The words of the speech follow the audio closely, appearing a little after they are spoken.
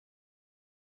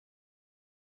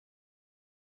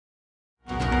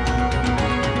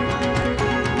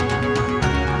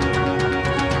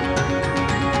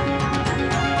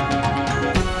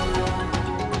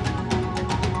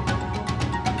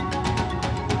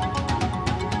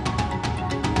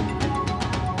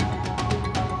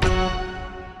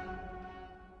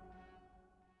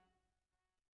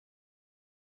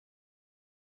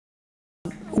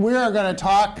we are going to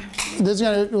talk.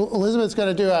 Elizabeth's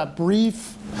going to do a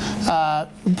brief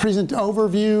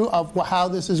overview of how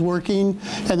this is working,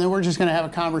 and then we're just going to have a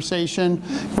conversation.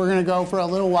 We're going to go for a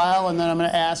little while, and then I'm going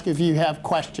to ask if you have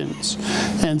questions.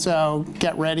 And so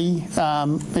get ready.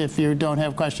 If you don't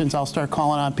have questions, I'll start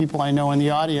calling on people I know in the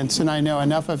audience, and I know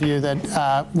enough of you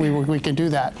that we can do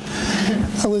that.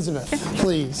 Elizabeth,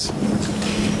 please.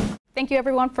 Thank you,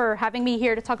 everyone, for having me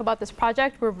here to talk about this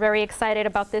project. We're very excited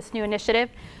about this new initiative.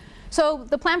 So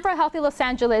the Plan for a Healthy Los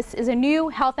Angeles is a new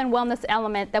health and wellness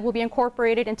element that will be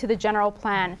incorporated into the general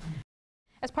plan.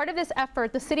 As part of this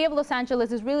effort, the City of Los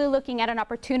Angeles is really looking at an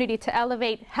opportunity to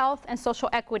elevate health and social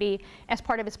equity as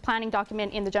part of its planning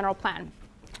document in the general plan.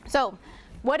 So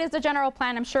what is the general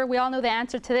plan? I'm sure we all know the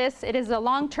answer to this. It is a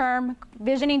long-term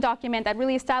visioning document that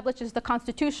really establishes the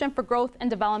constitution for growth and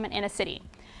development in a city.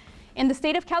 In the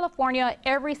state of California,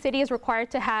 every city is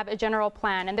required to have a general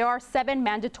plan, and there are 7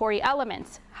 mandatory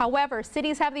elements. However,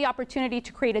 cities have the opportunity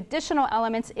to create additional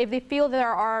elements if they feel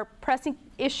there are pressing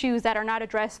issues that are not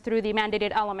addressed through the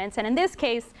mandated elements. And in this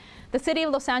case, the City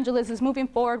of Los Angeles is moving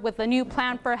forward with the new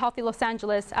Plan for a Healthy Los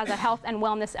Angeles as a health and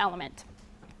wellness element.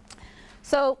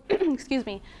 So, excuse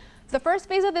me. The first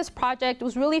phase of this project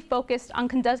was really focused on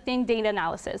conducting data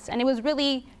analysis, and it was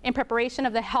really in preparation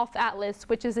of the Health Atlas,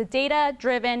 which is a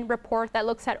data-driven report that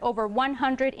looks at over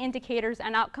 100 indicators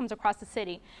and outcomes across the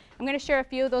city. I'm going to share a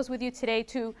few of those with you today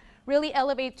to really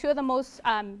elevate 2 of the most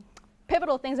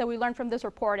pivotal things that we learned from this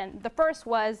report. And the first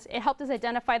was it helped us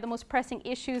identify the most pressing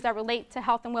issues that relate to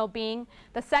health and well-being.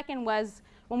 The second was,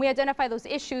 when we identify those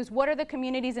issues, what are the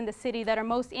communities in the city that are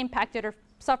most impacted or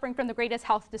suffering from the greatest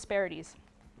health disparities?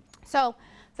 So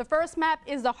the first map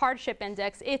is the hardship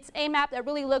index. It's a map that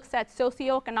really looks at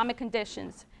socioeconomic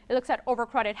conditions. It looks at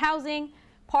overcrowded housing,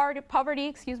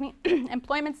 poverty,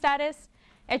 employment status,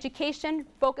 education,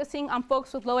 focusing on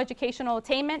folks with low educational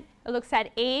attainment. It looks at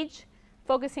age,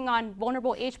 focusing on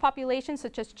vulnerable age populations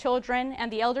such as children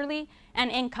and the elderly,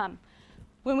 and income.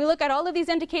 When we look at all of these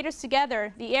indicators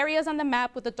together, the areas on the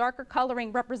map with the darker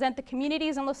coloring represent the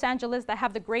communities in Los Angeles that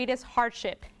have the greatest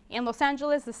hardship. In Los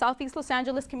Angeles, the Southeast Los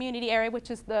Angeles community area, which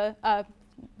is the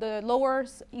lower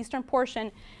eastern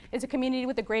portion, is a community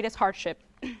with the greatest hardship.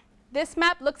 This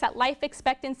map looks at life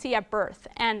expectancy at birth,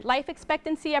 and life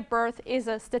expectancy at birth is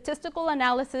a statistical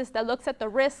analysis that looks at the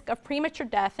risk of premature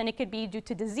death, and it could be due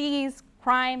to disease,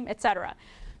 crime, etc.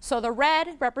 So the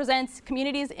red represents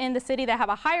communities in the city that have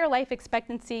a higher life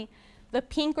expectancy. The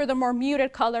pink, or the more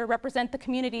muted color, represent the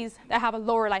communities that have a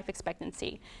lower life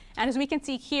expectancy. And as we can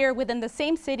see here, within the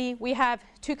same city, we have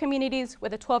 2 communities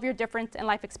with a 12-year difference in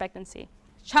life expectancy.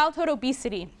 Childhood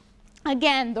obesity.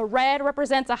 Again, the red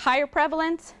represents a higher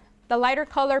prevalence. The lighter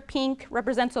color, pink,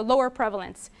 represents a lower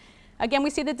prevalence. Again,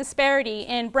 we see the disparity.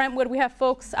 In Brentwood, we have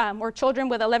folks or children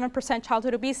with 11%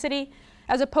 childhood obesity,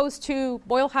 as opposed to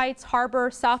Boyle Heights,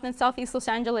 Harbor, South and Southeast Los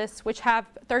Angeles, which have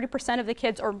 30% of the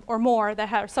kids or more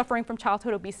that are suffering from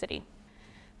childhood obesity.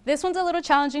 This one's a little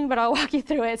challenging, but I'll walk you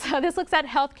through it. So this looks at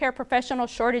healthcare professional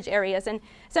shortage areas and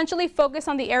essentially focus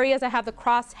on the areas that have the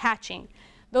cross-hatching.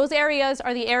 Those areas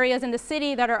are the areas in the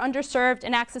city that are underserved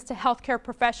in access to healthcare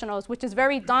professionals, which is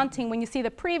very daunting when you see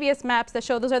the previous maps that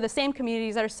show those are the same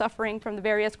communities that are suffering from the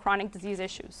various chronic disease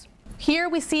issues. Here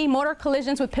we see motor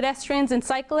collisions with pedestrians and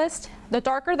cyclists. The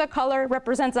darker the color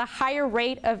represents a higher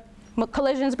rate of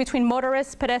collisions between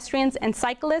motorists, pedestrians, and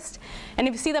cyclists. And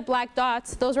if you see the black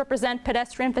dots, those represent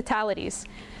pedestrian fatalities.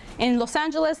 In Los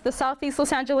Angeles, the Southeast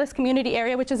Los Angeles community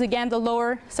area, which is again the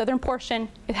lower southern portion,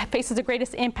 it faces the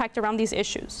greatest impact around these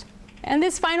issues. And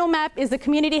this final map is the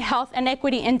Community Health and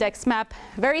Equity Index map,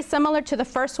 very similar to the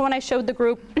first one I showed the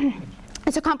group.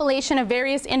 It's a compilation of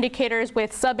various indicators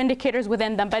with sub-indicators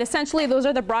within them, but essentially those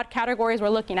are the broad categories we're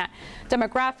looking at.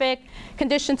 Demographic,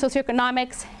 conditions,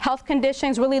 socioeconomics, health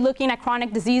conditions, really looking at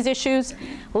chronic disease issues,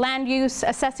 land use,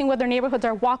 assessing whether neighborhoods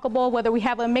are walkable, whether we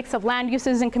have a mix of land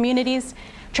uses in communities,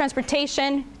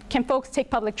 transportation, can folks take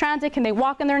public transit, can they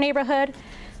walk in their neighborhood,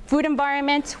 food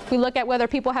environment, we look at whether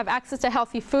people have access to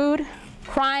healthy food,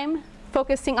 crime,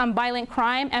 focusing on violent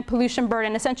crime, and pollution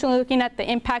burden, essentially looking at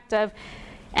the impact of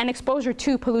and exposure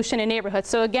to pollution in neighborhoods.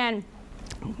 So again,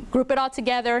 group it all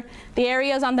together. The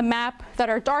areas on the map that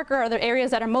are darker are the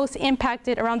areas that are most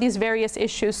impacted around these various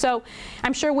issues. So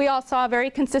I'm sure we all saw a very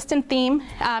consistent theme.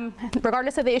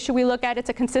 Regardless of the issue we look at, it's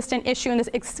a consistent issue and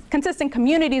it's consistent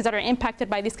communities that are impacted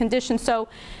by these conditions. So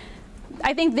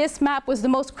I think this map was the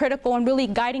most critical in really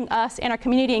guiding us in our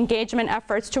community engagement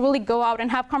efforts to really go out and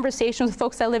have conversations with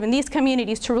folks that live in these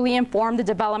communities to really inform the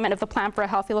development of the Plan for a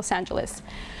Healthy Los Angeles.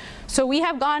 So we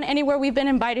have gone anywhere we've been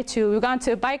invited to. We've gone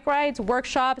to bike rides,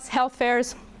 workshops, health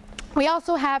fairs, We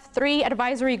also have 3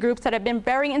 advisory groups that have been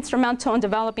very instrumental in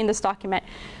developing this document.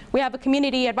 We have a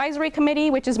community advisory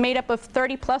committee, which is made up of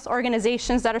 30+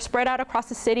 organizations that are spread out across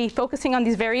the city, focusing on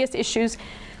these various issues,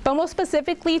 but most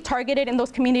specifically targeted in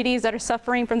those communities that are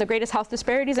suffering from the greatest health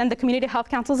disparities, and the community health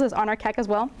councils is on our CAC as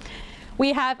well.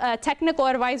 We have a technical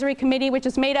advisory committee, which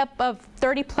is made up of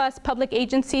 30+ public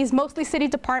agencies, mostly city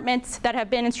departments that have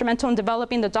been instrumental in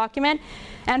developing the document.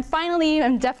 And finally,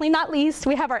 and definitely not least,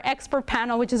 we have our expert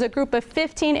panel, which is a group of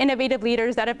 15 innovative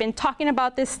leaders that have been talking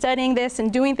about this, studying this,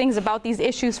 and doing things about these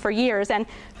issues for years. And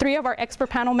 3 of our expert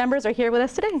panel members are here with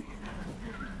us today.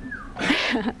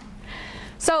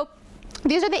 So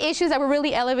these are the issues that were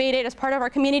really elevated as part of our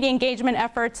community engagement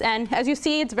efforts, and as you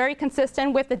see, it's very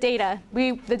consistent with the data.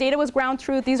 The data was ground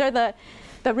truth. These are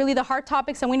really the hard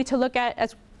topics that we need to look at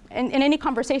as in any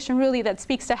conversation really that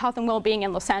speaks to health and well-being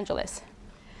in Los Angeles.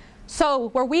 So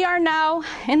where we are now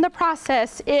in the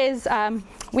process is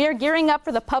we are gearing up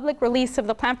for the public release of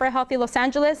the Plan for a Healthy Los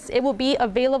Angeles. It will be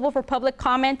available for public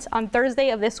comment on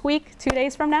Thursday of this week, 2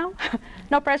 days from now.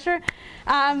 No pressure.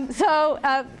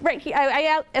 Right here,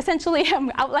 I essentially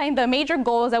outlined the major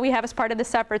goals that we have as part of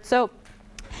this effort. So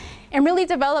in really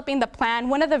developing the plan,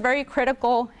 one of the very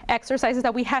critical exercises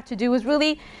that we had to do was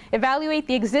really evaluate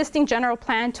the existing general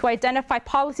plan to identify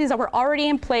policies that were already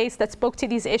in place that spoke to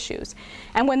these issues.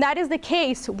 And when that is the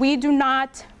case, we do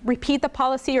not repeat the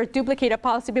policy or duplicate a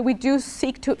policy, but we do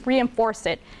seek to reinforce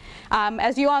it.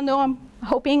 As you all know, I'm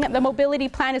hoping the mobility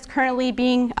plan is currently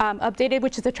being updated,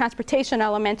 which is the transportation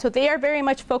element. So they are very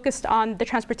much focused on the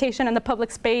transportation and the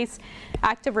public space,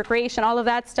 active recreation, all of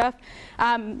that stuff.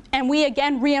 And we,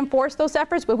 again, reinforce those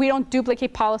efforts, but we don't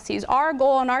duplicate policies. Our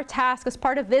goal and our task as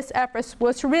part of this effort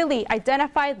was to really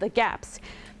identify the gaps.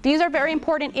 These are very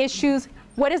important issues.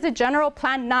 What is the general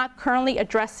plan not currently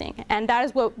addressing? And that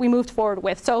is what we moved forward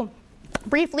with. So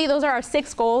briefly, those are our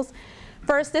 6 goals.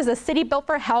 First is a city built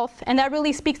for health, and that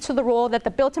really speaks to the role that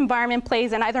the built environment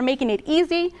plays in either making it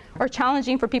easy or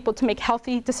challenging for people to make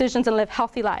healthy decisions and live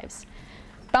healthy lives.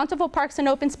 Bountiful parks and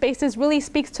open spaces really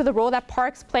speaks to the role that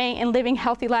parks play in living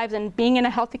healthy lives and being in a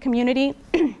healthy community.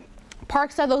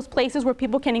 Parks are those places where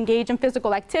people can engage in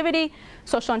physical activity,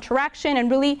 social interaction, and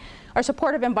really are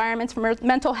supportive environments for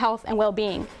mental health and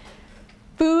well-being.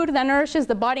 Food that nourishes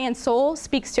the body and soul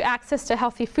speaks to access to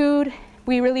healthy food.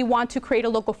 We really want to create a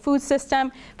local food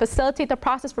system, facilitate the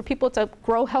process for people to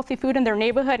grow healthy food in their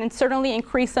neighborhood, and certainly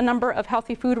increase the number of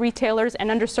healthy food retailers in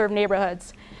underserved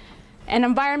neighborhoods. An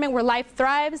environment where life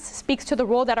thrives speaks to the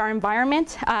role that our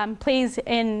environment plays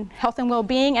in health and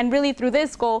well-being, and really through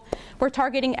this goal, we're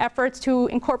targeting efforts to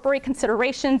incorporate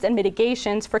considerations and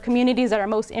mitigations for communities that are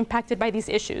most impacted by these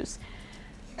issues.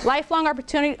 Lifelong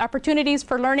opportunities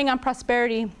for learning on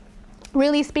prosperity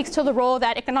really speaks to the role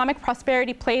that economic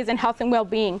prosperity plays in health and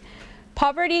well-being.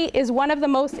 Poverty is one of the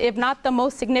most, if not the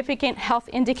most significant health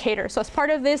indicator. So as part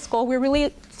of this goal, we're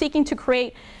really seeking to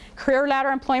create career ladder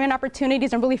employment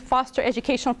opportunities and really foster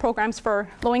educational programs for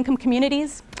low-income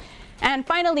communities. And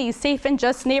finally, safe and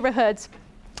just neighborhoods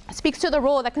speaks to the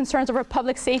role that concerns over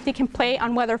public safety can play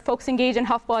on whether folks engage in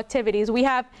healthful activities. We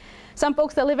have some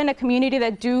folks that live in a community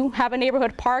that do have a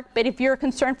neighborhood park, but if you're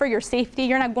concerned for your safety,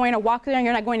 you're not going to walk there and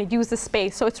you're not going to use the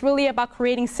space. So it's really about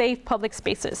creating safe public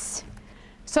spaces.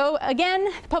 So again,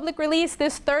 public release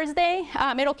this Thursday.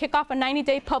 It'll kick off a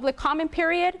 90-day public comment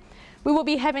period. We will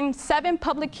be having 7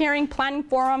 public hearing planning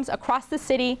forums across the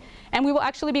city, and we will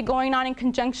actually be going on in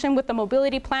conjunction with the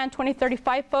Mobility Plan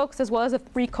 2035 folks, as well as the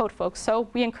 3 Code folks. So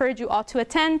we encourage you all to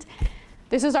attend.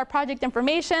 This is our project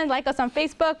information. Like us on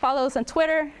Facebook, follow us on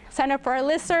Twitter, sign up for our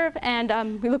listserv,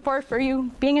 and we look forward for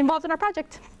you being involved in our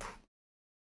project.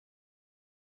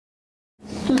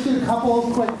 Just a couple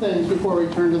of quick things before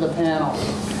we turn to the panel.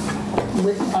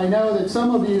 I know that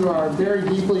some of you are very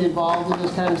deeply involved in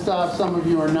this kind of stuff, some of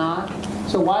you are not.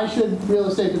 So why should real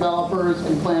estate developers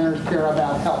and planners care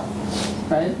about health,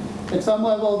 right? At some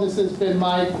level, this has been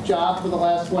my job for the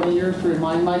last 20 years to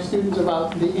remind my students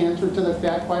about the answer to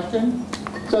that question.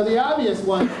 So the obvious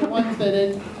ones, the ones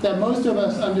that most of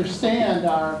us understand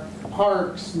are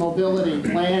parks, mobility,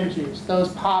 land use.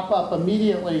 Those pop up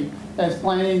immediately as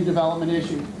planning and development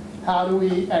issues. How do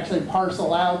we actually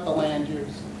parcel out the land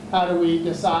use? How do we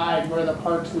decide where the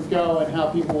parks would go and how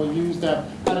people will use them?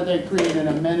 How do they create an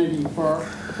amenity for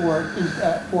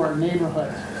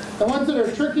neighborhoods? The ones that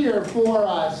are trickier for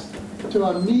us to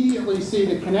immediately see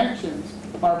the connections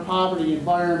are poverty,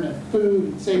 environment,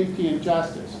 food, safety, and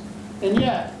justice. And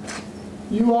yet,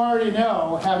 you already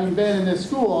know, having been in this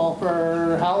school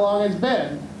for how long it's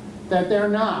been, that they're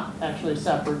not actually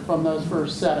separate from those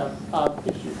first set of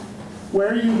issues.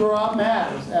 Where you grow up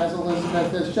matters, as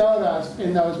Elizabeth has showed us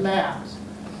in those maps.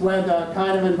 when the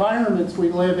kind of environments we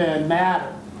live in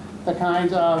matter. The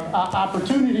kinds of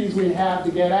opportunities we have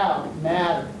to get out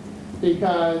matter.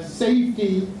 Because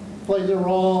safety plays a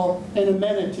role in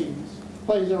amenities,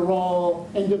 plays a role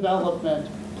in development,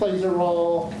 plays a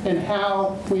role in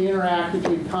how we interact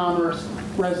between commerce,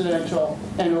 residential,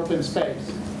 and open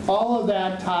space. All of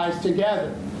that ties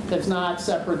together. It's not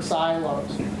separate silos.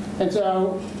 And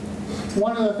so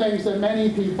one of the things that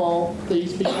many people,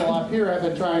 these people up here, have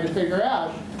been trying to figure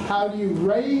out, how do you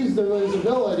raise the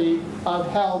visibility of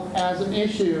health as an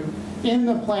issue in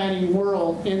the planning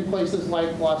world in places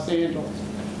like Los Angeles?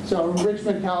 So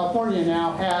Richmond, California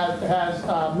now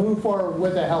has moved forward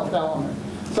with a health element.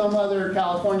 Some other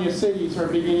California cities are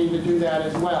beginning to do that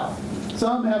as well.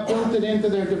 Some have built it into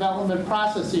their development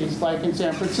processes, like in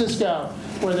San Francisco,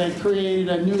 where they created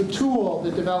a new tool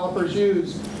that developers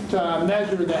use to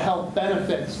measure the health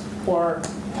benefits or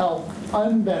health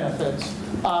unbenefits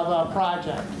of a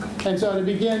project. And so to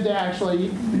begin to actually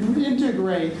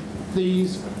integrate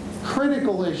these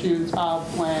critical issues of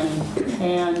planning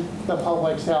and the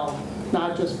public's health,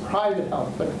 not just private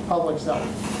health, but public's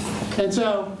health. And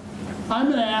so I'm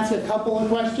going to ask a couple of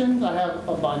questions. I have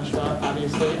a bunch,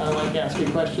 obviously. I like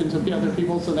asking questions of the other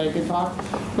people so they can talk.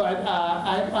 But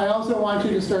I also want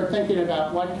you to start thinking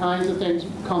about what kinds of things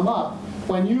come up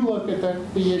when you look at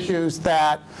the issues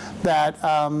that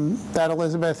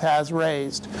Elizabeth has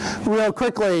raised. Real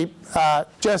quickly,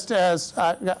 just as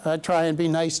I try and be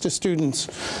nice to students,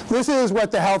 this is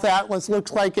what the Health Atlas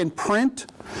looks like in print,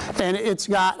 and it's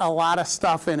got a lot of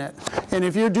stuff in it. And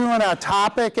if you're doing a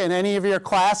topic in any of your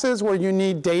classes where you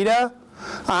need data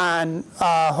on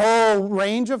a whole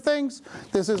range of things,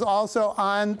 this is also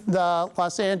on the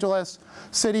Los Angeles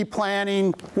City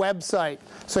Planning website.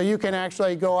 So you can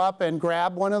actually go up and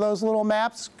grab one of those little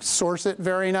maps, source it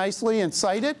very nicely and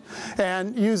cite it,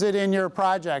 and use it in your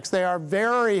projects. They are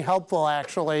very helpful,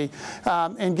 actually,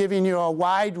 in giving you a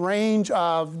wide range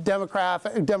of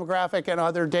demographic and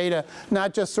other data,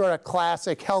 not just sort of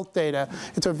classic health data.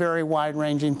 It's a very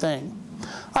wide-ranging thing.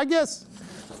 I guess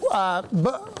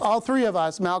all three of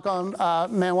us, Malcolm,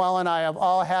 Manuel, and I, have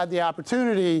all had the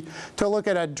opportunity to look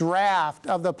at a draft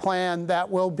of the plan that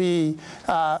will be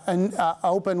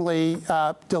openly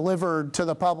delivered to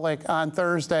the public on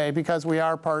Thursday, because we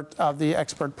are part of the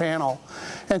expert panel.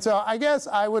 And so I guess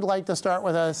I would like to start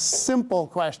with a simple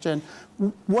question.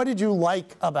 What did you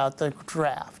like about the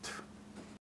draft?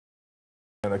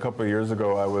 And a couple of years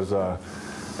ago, I was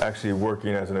actually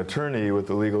working as an attorney with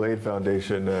the Legal Aid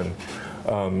Foundation, and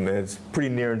it's pretty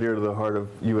near and dear to the heart of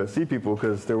USC people,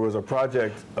 because there was a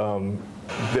project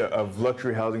of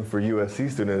luxury housing for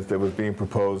USC students that was being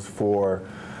proposed for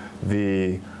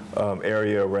the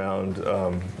area around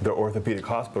the orthopedic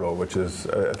hospital, which is,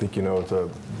 I think you know, it's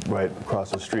right across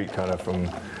the street kind of from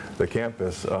the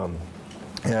campus. But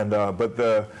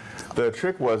the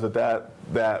trick was that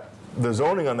the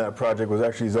zoning on that project was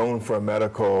actually zoned for a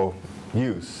medical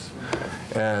use,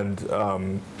 and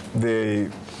when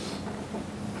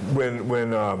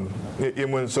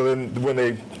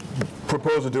they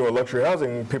proposed to do a luxury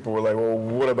housing, people were like, well,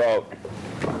 what about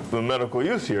the medical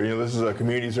use here? You know, this is a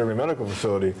community serving medical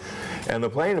facility. And the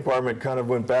planning department kind of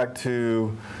went back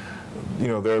to, you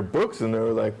know, their books, and they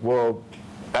were like, well,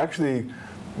 actually,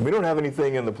 we don't have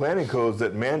anything in the planning codes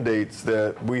that mandates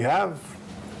that we have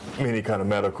any kind of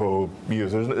medical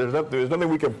use. There's nothing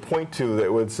we can point to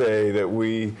that would say that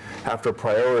we have to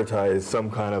prioritize some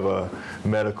kind of a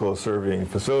medical serving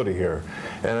facility here.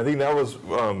 And I think that was,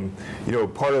 you know,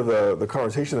 part of the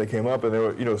conversation that came up. And there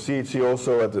were, you know, CHC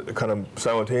also at the kind of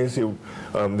simultaneously,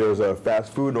 there's a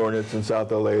fast food ordinance in South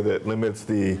LA that limits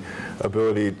the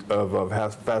ability of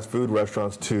fast food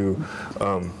restaurants to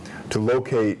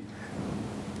locate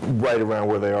right around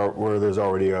where they are, where there's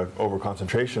already an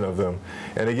overconcentration of them.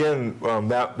 And again,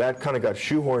 that kind of got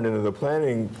shoehorned into the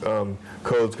planning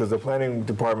codes, because the planning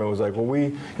department was like, well,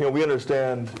 we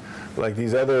understand like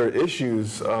these other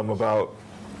issues about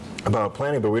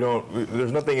planning, but we don't.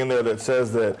 There's nothing in there that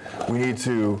says that we need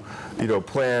to, you know,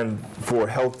 plan for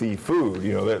healthy food.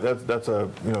 You know, that's a,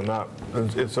 you know, not.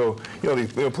 And so, you know,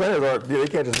 the planners aren't. They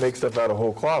can't just make stuff out of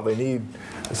whole cloth. They need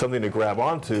something to grab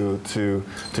onto to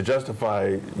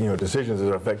justify, you know, decisions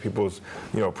that affect people's,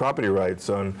 you know, property rights.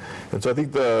 And so I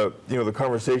think the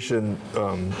conversation,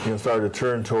 you know, started to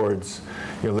turn towards,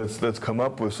 you know, let's come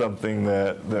up with something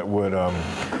that would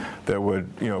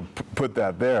you know, put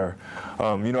that there.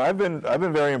 You know, I've been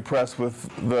very impressed with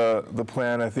the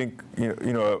plan. I think you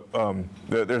know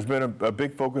There's been a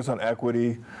big focus on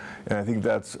equity, and I think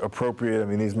that's appropriate. I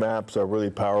mean, these maps are really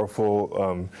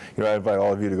powerful. I invite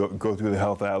all of you to go through the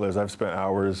Health Atlas. I've spent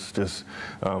hours just,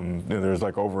 there's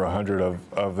like over 100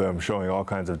 of them showing all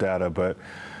kinds of data, but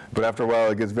after a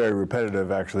while it gets very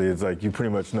repetitive, actually. It's like you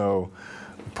pretty much know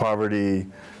poverty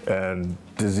and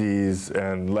disease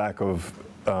and lack of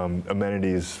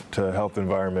amenities to health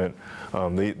environment.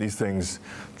 These things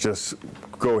just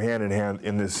go hand in hand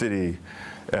in this city,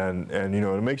 and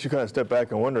it makes you kind of step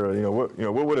back and wonder,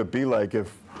 what would it be like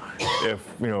if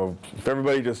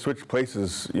everybody just switched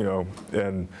places,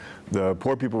 and the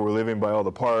poor people were living by all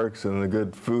the parks and the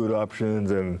good food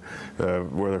options and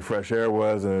where the fresh air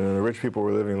was, and the rich people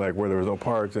were living like where there was no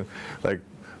parks, and like,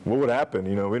 what would happen?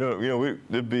 We don't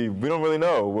really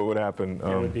know what would happen.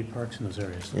 There would be parks in those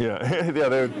areas. Yeah,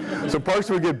 yeah. So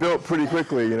parks would get built pretty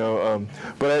quickly,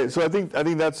 So I think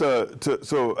that's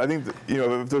so I think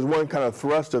if there's one kind of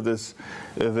thrust of this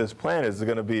plan is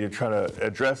going to be to try to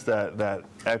address that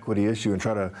equity issue and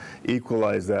try to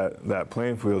equalize that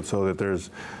playing field so that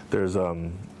there's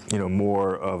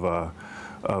more of a.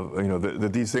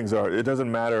 That these things are, it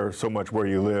doesn't matter so much where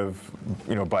you live,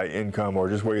 by income or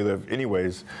just where you live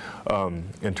anyways,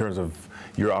 in terms of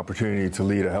your opportunity to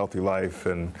lead a healthy life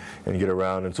and get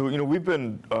around. And so, we've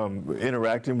been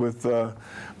interacting with planning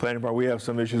department. We have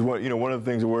some issues. One of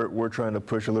the things that we're trying to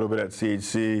push a little bit at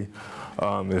CHC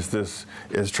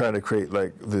is trying to create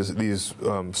like these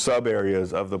sub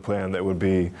areas of the plan that would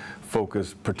be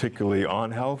focused particularly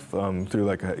on health through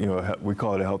like we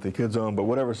call it a healthy kid zone, but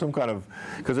whatever, some kind of,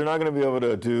 because they're not going to be able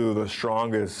to do the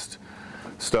strongest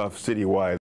stuff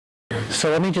citywide. So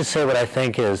let me just say what I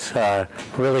think is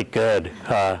really good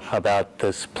about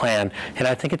this plan, and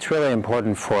I think it's really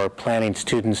important for planning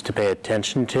students to pay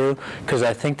attention to, because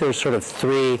I think there's sort of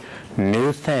three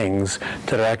new things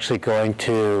that are actually going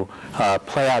to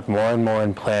play out more and more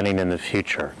in planning in the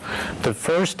future. The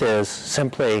first is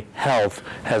simply health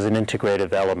as an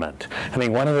integrative element. I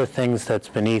mean, one of the things that's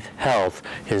beneath health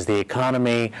is the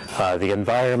economy, the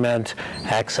environment,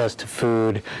 access to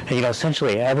food, and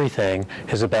essentially everything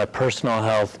is about personal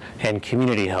health and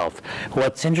community health.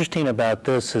 What's interesting about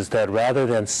this is that rather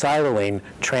than siloing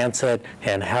transit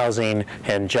and housing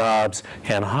and jobs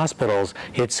and hospitals,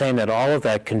 it's saying that all of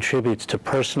that contributes to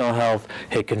personal health,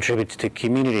 it contributes to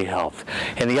community health.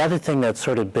 And the other thing that's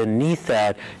sort of beneath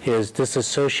that is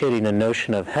disassociating the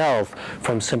notion of health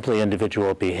from simply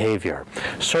individual behavior.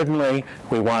 Certainly,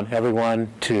 we want everyone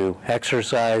to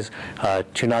exercise,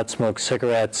 to not smoke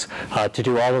cigarettes, to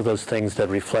do all of those things that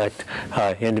reflect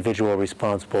individual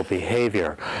responsible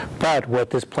behavior. But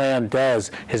what this plan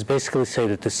does is basically say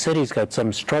that the city's got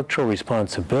some structural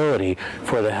responsibility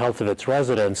for the health of its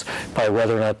residents by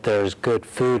whether or not there's good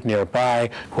food nearby,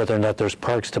 whether or not there's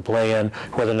parks to play in,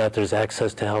 whether or not there's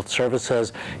access to health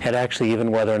services, and actually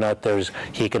even whether or not there's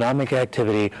economic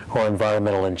activity or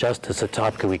environmental injustice, a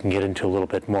topic we can get into a little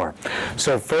bit more.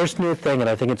 So first new thing, and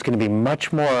I think it's going to be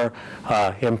much more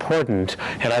important,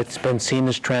 and I've been seeing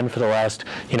this trend for the last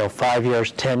 5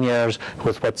 years, 10 years,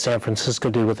 with what San Francisco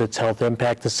did with its health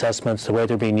impact assessments, the way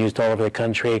they're being used all over the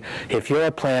country. If you're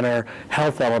a planner,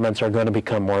 health elements are going to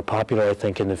become more popular, I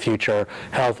think, in the future,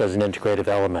 health as an integrative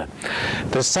element.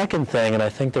 The second thing, and I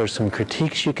think there's some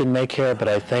critiques you can make here, but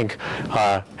I think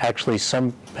actually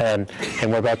some, and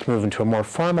we're about to move into a more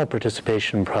formal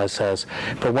participation process,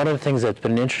 but one of the things that's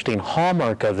been an interesting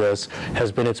hallmark of this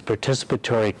has been its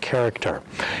participatory character.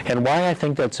 And why I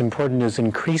think that's important is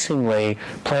increasingly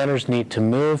planners need to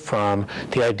move from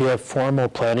the idea of formal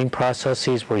planning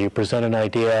processes where you present an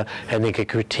idea and they get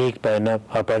critiqued by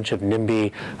a bunch of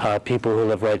NIMBY people who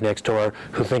live right next door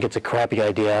who think it's a crappy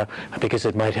idea because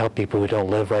it might help people who don't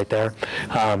live right there,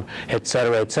 et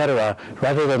cetera,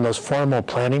 rather than those formal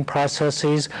planning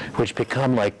processes which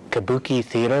become like kabuki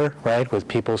theater, right, with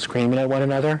people screaming at one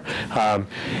another.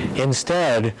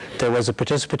 Instead, there was a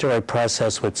participatory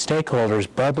process with stakeholders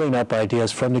bubbling up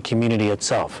ideas from the community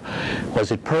itself.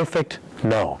 Was it perfect?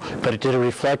 No, but did it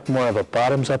reflect more of a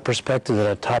bottoms-up perspective than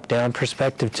a top-down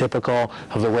perspective, typical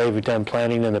of the way we've done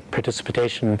planning and the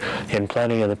participation in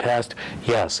planning in the past?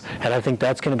 Yes, and I think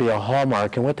that's going to be a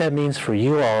hallmark. And what that means for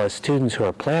you all as students who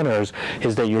are planners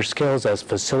is that your skills as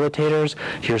facilitators,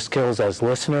 your skills as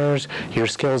listeners, your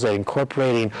skills at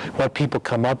incorporating what people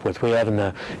come up with. We have in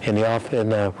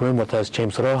the room with us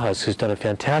James Rojas, who's done a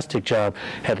fantastic job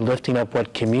at lifting up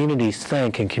what communities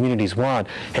think and communities want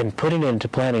and putting it into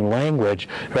planning language language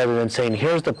rather than saying,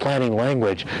 here's the planning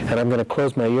language, and I'm going to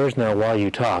close my ears now while you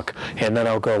talk, and then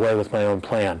I'll go away with my own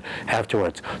plan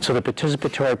afterwards. So the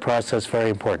participatory process, very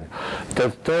important. The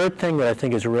third thing that I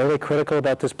think is really critical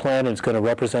about this plan, and it's going to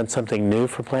represent something new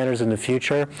for planners in the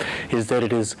future, is that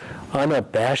it is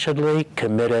unabashedly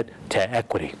committed to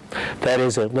equity. That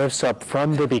is, it lifts up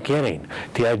from the beginning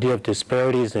the idea of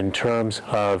disparities in terms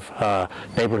of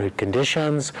neighborhood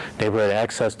conditions, neighborhood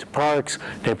access to parks,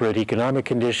 neighborhood economic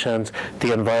conditions,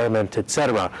 the environment,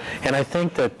 etc. And I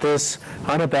think that this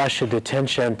unabashed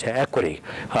attention to equity,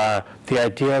 the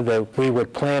idea that we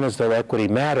would plan as though equity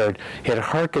mattered, it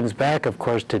harkens back, of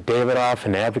course, to Davidoff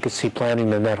and advocacy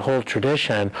planning and that whole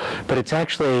tradition, but it's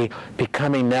actually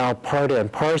becoming now part and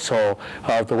parcel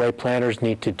of the way planners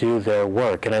need to do their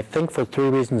work. And I think for three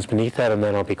reasons beneath that, and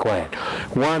then I'll be quiet.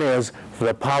 One is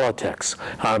the politics.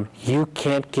 You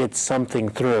can't get something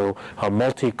through a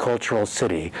multicultural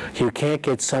city. You can't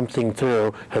get something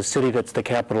through a city that's the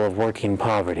capital of working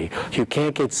poverty. You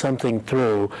can't get something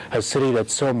through a city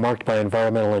that's so marked by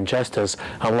environmental injustice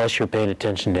unless you're paying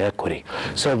attention to equity.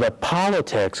 So the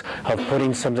politics of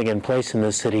putting something in place in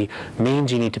this city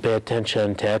means you need to pay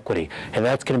attention to equity. And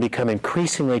that's going to become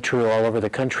increasingly true all over the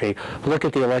country. Look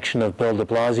at the election of Bill de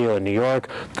Blasio in New York,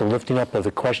 the lifting up of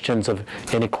the questions of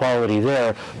inequality there.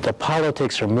 The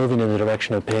politics are moving in the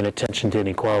direction of paying attention to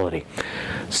inequality.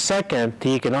 Second, the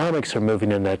economics are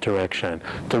moving in that direction.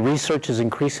 The research is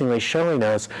increasingly showing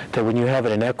us that when you have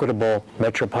an inequitable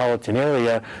metropolitan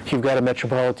area, you've got a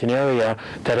metropolitan area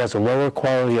that has a lower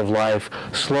quality of life,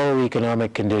 slower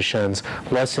economic conditions,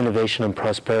 less innovation and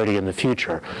prosperity in the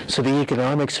future. So the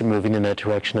economics are moving in that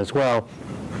direction as well.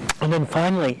 And then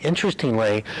finally,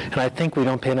 interestingly, and I think we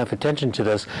don't pay enough attention to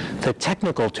this, the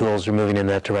technical tools are moving in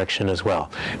that direction as well,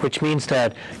 which means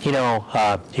that, you know,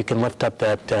 you can lift up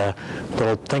that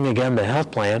little thing again, the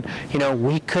health plan. You know,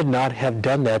 we could not have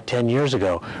done that 10 years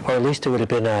ago, or at least it would have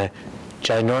been a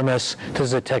ginormous, this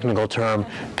is a technical term,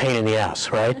 pain in the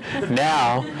ass, right?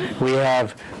 Now we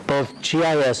have both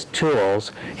GIS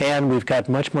tools, and we've got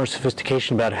much more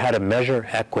sophistication about how to measure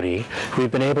equity.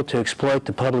 We've been able to exploit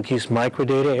the public use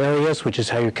microdata areas, which is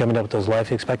how you're coming up with those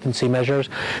life expectancy measures.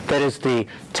 That is the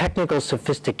technical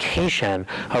sophistication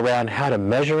around how to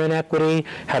measure inequity,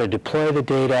 how to deploy the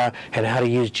data, and how to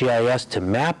use GIS to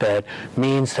map it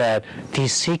means that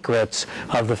these secrets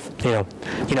of the,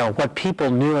 you know, what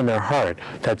people knew in their heart,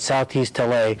 that Southeast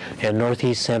LA and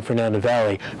Northeast San Fernando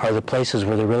Valley are the places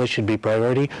where there really should be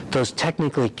priority, those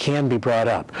technically can be brought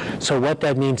up. So what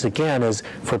that means again is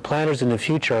for planners in the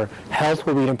future, health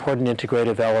will be an important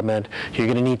integrative element. You're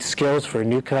going to need skills for a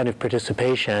new kind of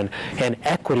participation, and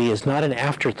equity is not an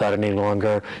afterthought any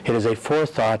longer. It is a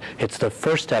forethought. It's the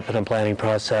first step in a planning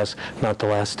process, not the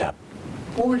last step.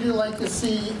 What would you like to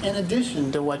see in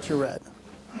addition to what you read?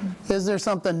 Is there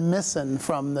something missing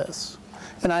from this?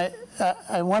 And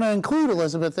I want to include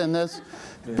Elizabeth in this,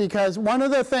 because one of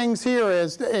the things here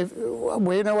is, if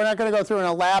we're not going to go through an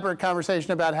elaborate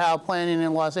conversation about how planning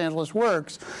in Los Angeles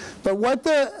works, but what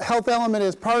the health element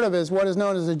is part of is what is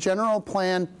known as a general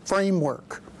plan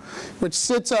framework, which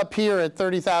sits up here at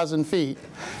 30,000 feet.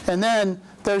 And then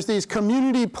there's these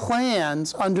community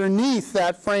plans underneath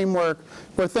that framework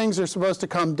where things are supposed to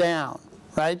come down.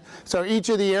 Right? So each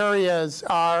of the areas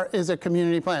is a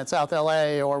community plan, South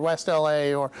LA or West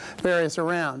LA or various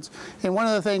arounds. And one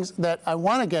of the things that I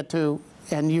want to get to,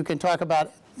 and you can talk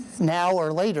about now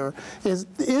or later, is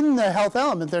in the health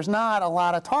element, there's not a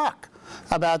lot of talk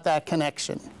about that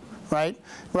connection. Right?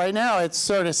 Right now, it's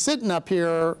sort of sitting up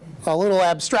here a little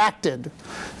abstracted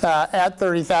at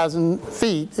 30,000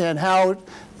 feet, and how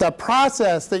the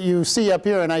process that you see up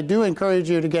here, and I do encourage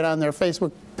you to get on their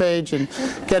Facebook page and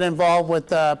get involved with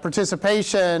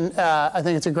participation. I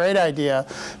think it's a great idea,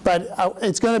 but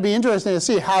it's going to be interesting to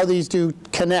see how these do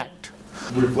connect.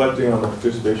 Reflecting on the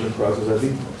participation process, I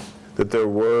think that there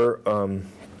were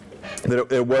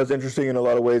that it was interesting in a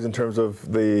lot of ways in terms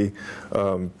of the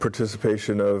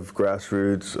participation of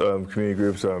grassroots community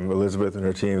groups. Elizabeth and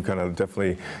her team kind of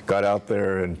definitely got out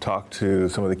there and talked to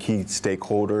some of the key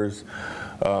stakeholders.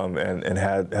 And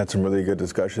had some really good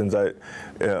discussions.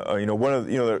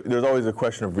 There's always a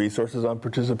question of resources on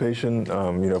participation.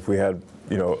 If we had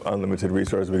unlimited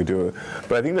resources, we could do it.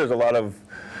 But I think there's a lot of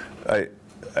I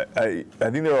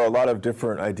think there are a lot of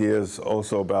different ideas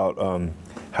also about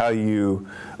how you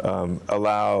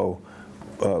allow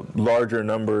larger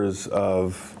numbers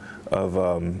of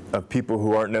people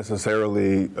who aren't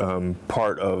necessarily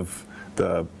part of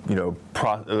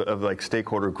of like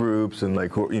stakeholder groups and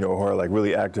like who are like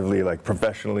really actively like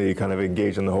professionally kind of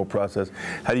engaged in the whole process.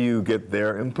 How do you get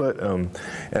their input? And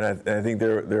I think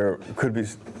there could be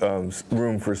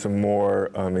room for some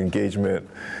more engagement,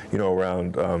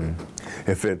 around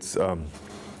if it's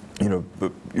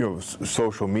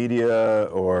social media,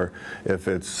 or if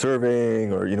it's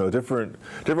surveying, or different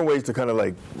ways to kind of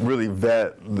like really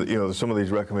vet some of these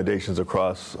recommendations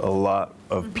across a lot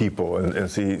of people and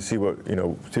see what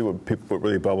what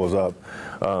really bubbles up.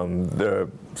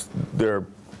 Their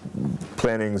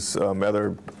planning's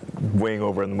other wing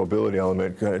over in the mobility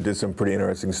element did some pretty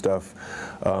interesting stuff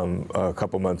a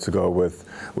couple months ago with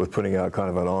putting out kind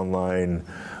of an online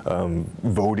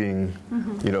voting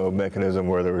mechanism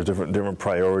where there was different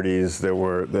priorities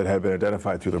that had been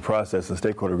identified through the process and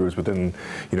stakeholder groups, but then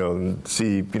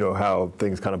see how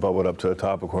things kind of bubbled up to the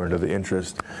top according to the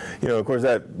interest. Of course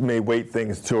that may weight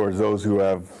things towards those who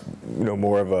have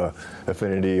more of a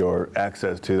affinity or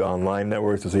access to online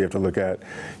networks, and so you have to look at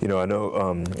I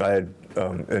know I had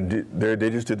and they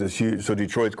just did this huge. So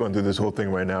Detroit's going through this whole thing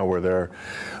right now where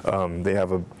they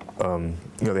have a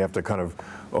they have to kind of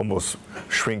almost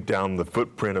shrink down the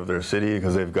footprint of their city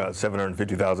because they've got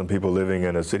 750,000 people living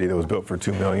in a city that was built for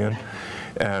 2 million,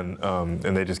 and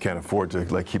they just can't afford to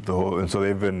like keep the whole. And so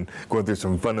they've been going through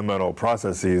some fundamental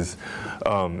processes,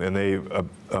 and they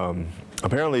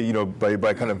apparently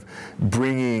by kind of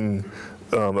bringing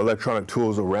electronic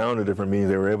tools around the different meetings,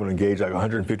 they were able to engage like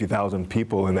 150,000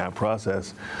 people in that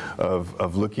process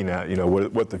of looking at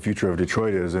what the future of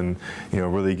Detroit is, and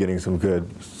really getting some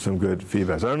good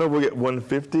feedback. So I don't know if we'll get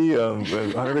 150,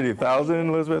 150,000,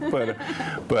 Elizabeth,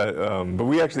 but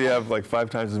we actually have like 5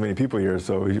 times as many people here,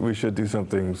 so we should do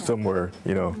something somewhere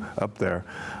up there.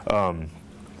 And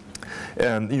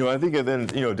I think then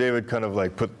David kind of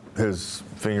like put his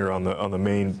finger on the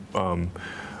main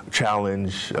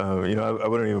challenge. I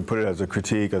wouldn't even put it as a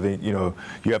critique. I think you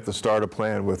have to start a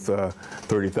plan with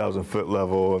 30,000 foot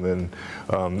level, and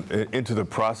then into the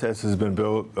process has been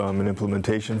built an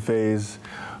implementation phase.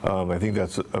 I think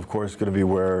that's of course going to be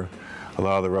where a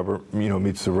lot of the rubber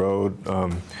meets the road.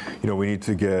 We need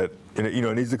to get.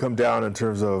 It needs to come down in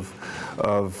terms of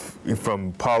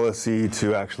from policy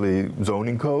to actually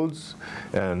zoning codes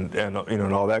and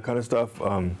all that kind of stuff.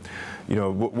 One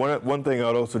thing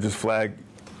I'd also just flag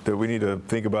that we need to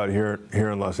think about here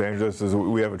in Los Angeles is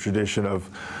we have a tradition of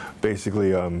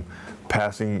basically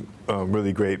passing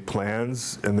really great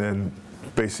plans, and then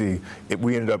basically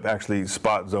we ended up actually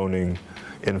spot zoning,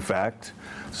 in fact.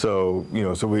 So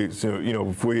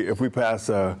if we pass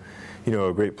a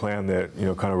great plan that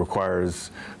kind of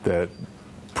requires that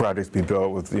projects be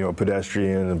built with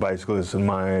pedestrian and bicyclists in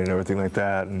mind and everything like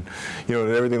that, and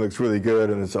everything looks really good,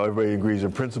 and everybody agrees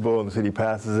in principle, and the city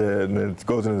passes it, and then it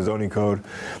goes into the zoning code,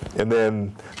 and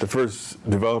then the first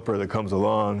developer that comes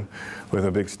along with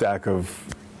a big stack of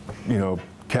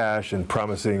cash and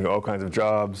promising all kinds of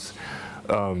jobs,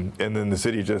 and then the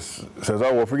city just says,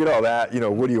 oh well, forget all that,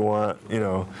 what do you want,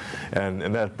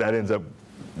 and that ends up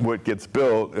what gets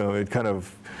built. It kind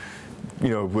of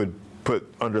would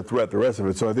put under threat the rest of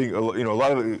it. So I think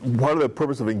part of the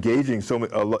purpose of engaging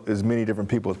as many different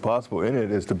people as possible in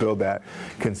it is to build that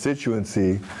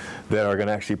constituency that are going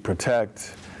to actually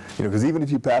protect. Because even if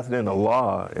you pass it into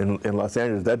law in Los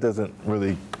Angeles,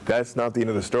 that's not the end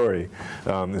of the story.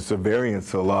 It's a variance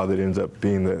to the law that ends up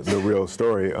being the real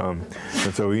story. And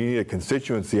so we need a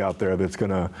constituency out there that's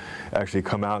going to actually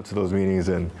come out to those meetings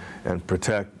and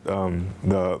protect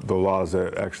the laws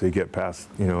that actually get passed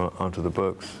onto the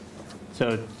books.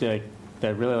 So I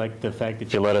really like the fact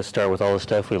that you let us start with all the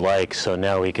stuff we like, so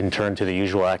now we can turn to the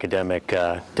usual academic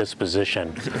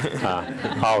disposition,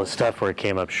 all the stuff where it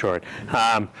came up short. So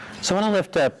I want to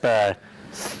lift up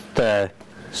the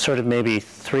sort of maybe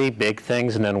 3 big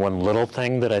things and then 1 little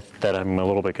thing that I'm a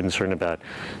little bit concerned about.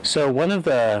 So one of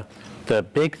the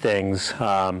big things,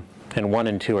 and 1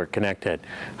 and 2 are connected,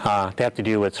 they have to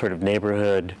do with sort of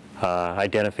neighborhood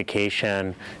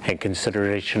identification and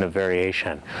consideration of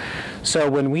variation. So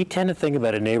when we tend to think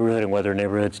about a neighborhood and whether a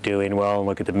neighborhood's doing well and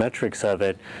look at the metrics of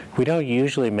it, we don't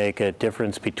usually make a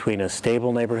difference between a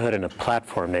stable neighborhood and a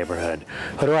platform neighborhood.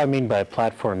 What do I mean by a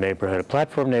platform neighborhood? A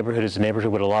platform neighborhood is a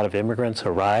neighborhood where a lot of immigrants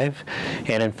arrive,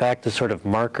 and in fact the sort of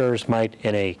markers might,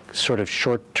 in a sort of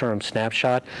short-term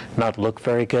snapshot, not look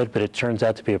very good, but it turns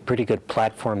out to be a pretty good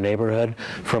platform neighborhood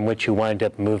from which you wind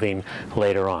up moving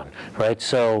later on, right?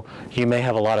 So you may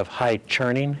have a lot of high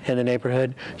churning in the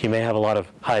neighborhood. You may have a lot of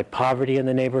high poverty in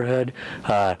the neighborhood.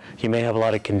 You may have a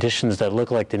lot of conditions that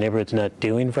look like the neighborhood's not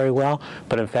doing very well,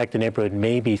 but in fact the neighborhood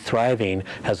may be thriving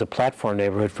as a platform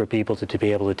neighborhood for people to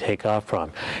be able to take off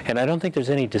from. And I don't think there's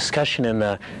any discussion in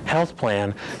the health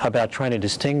plan about trying to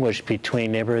distinguish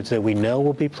between neighborhoods that we know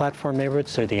will be platform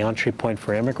neighborhoods, they're the entry point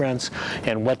for immigrants,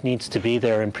 and what needs to be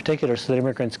there in particular so that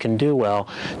immigrants can do well.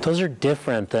 Those are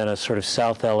different than a sort of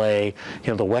South LA,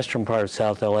 the western part of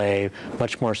South LA,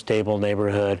 much more stable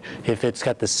neighborhood. If it's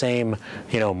got the same,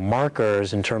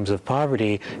 markers in terms of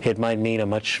poverty, it might mean a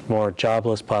much more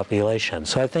jobless population.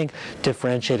 So I think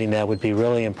differentiating that would be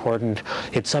really important.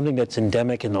 It's something that's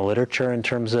endemic in the literature in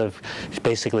terms of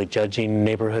basically judging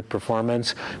neighborhood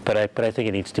performance, but I think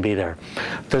it needs to be there.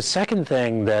 The second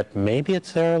thing that maybe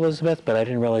it's there, Elizabeth, but I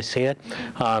didn't really see it,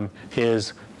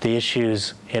 is the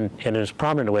issues in as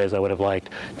prominent a way as I would have liked,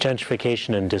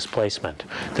 gentrification and displacement.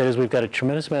 That is, we've got a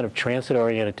tremendous amount of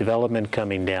transit-oriented development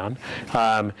coming down.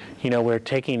 We're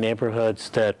taking neighborhoods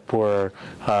that were,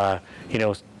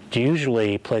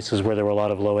 usually places where there were a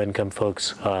lot of low-income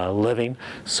folks living,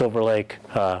 Silver Lake,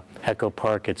 Echo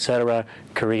Park, etc.,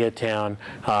 Koreatown,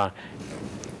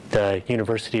 the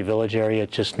University Village area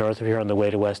just north of here on the way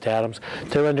to West Adams.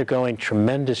 They're undergoing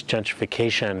tremendous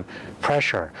gentrification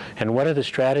pressure. And what are the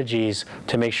strategies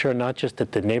to make sure not just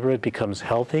that the neighborhood becomes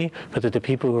healthy, but that the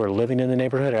people who are living in the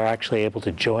neighborhood are actually able to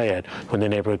enjoy it when the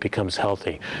neighborhood becomes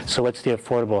healthy? So what's the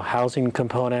affordable housing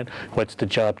component? What's the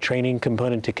job training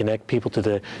component to connect people to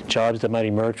the jobs that might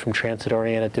emerge from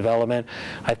transit-oriented development?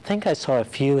 I think I saw a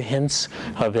few hints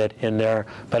of it in there,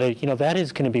 but that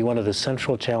is going to be one of the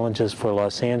central challenges for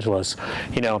Los Angeles.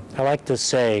 I like to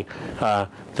say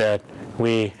that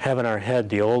we have in our head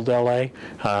the old LA,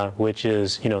 which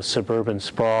is, suburban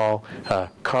sprawl,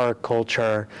 car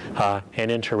culture,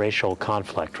 and interracial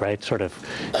conflict, right? Sort of,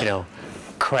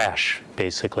 crash,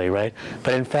 basically, right?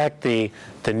 But in fact, the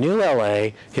new LA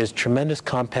is tremendous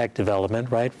compact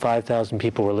development, right? 5,000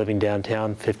 people were living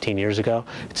downtown 15 years ago.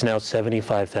 It's now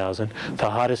 75,000. The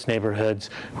hottest neighborhoods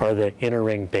are the inner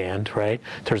ring band, right?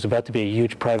 There's about to be a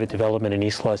huge private development in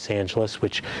East Los Angeles,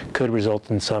 which could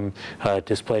result in some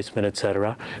displacement, et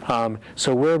cetera.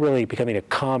 So we're really becoming a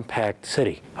compact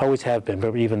city. Always have been,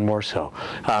 but even more so.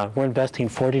 We're investing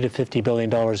 $40 to $50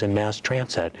 billion in mass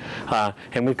transit,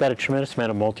 and we've got a tremendous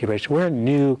amount of multiracial. We're a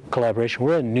new collaboration.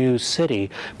 We're a new city,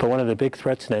 but one of the big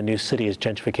threats in that new city is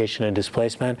gentrification and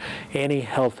displacement. Any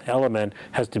health element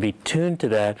has to be tuned to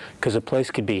that, because a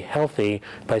place could be healthy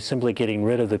by simply getting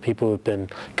rid of the people who've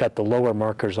got the lower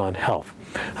markers on health.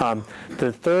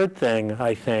 The third thing,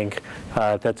 I think,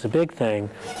 that's a big thing,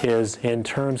 is in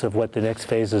terms of what the next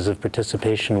phases of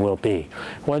participation will be.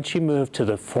 Once you move to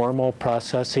the formal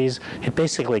processes, it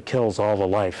basically kills all the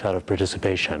life out of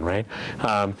participation, right?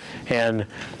 And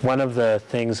one of the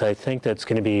things I think that's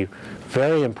going to be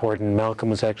very important, Malcolm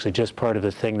was actually just part of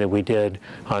the thing that we did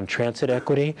on transit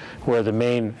equity, where the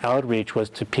main outreach was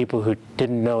to people who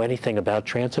didn't know anything about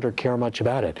transit or care much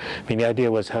about it. I mean, the idea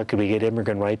was, how could we get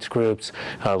immigrant rights groups,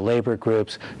 labor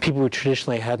groups, people who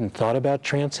traditionally hadn't thought about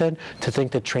transit, to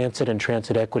think that transit and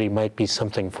transit equity might be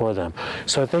something for them.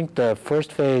 So I think the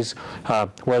first phase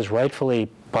was rightfully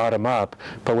bottom up,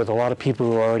 but with a lot of people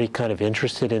who are already kind of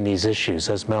interested in these issues,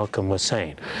 as Malcolm was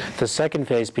saying. The second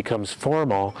phase becomes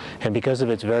formal, and because of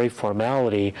its very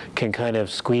formality, can kind of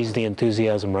squeeze the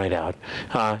enthusiasm right out.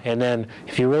 And then,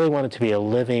 if you really want it to be a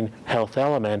living health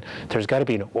element, there's got to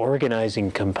be an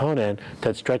organizing component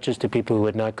that stretches to people who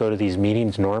would not go to these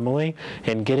meetings normally,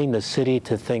 and getting the city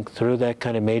to think through that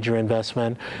kind of major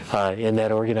investment in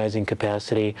that organizing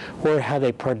capacity, or how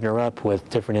they partner up with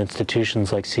different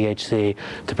institutions like CHC,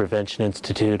 the Prevention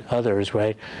Institute, others,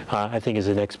 right, I think is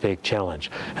the next big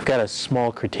challenge. I've got a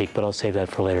small critique, but I'll save that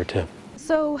for later, too.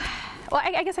 So, well,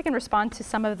 I guess I can respond to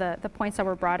some of the points that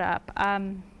were brought up.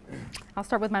 I'll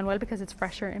start with Manuel because it's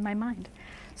fresher in my mind.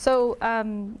 So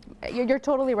you're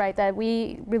totally right that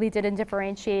we really didn't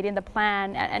differentiate in the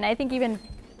plan, and I think even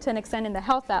to an extent in the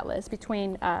health atlas,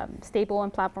 between stable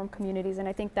and platform communities, and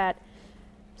I think that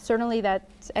certainly that,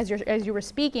 as you were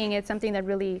speaking, it's something that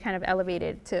really kind of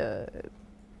elevated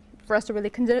for us to really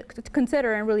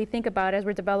consider and really think about as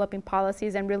we're developing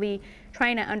policies and really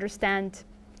trying to understand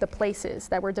the places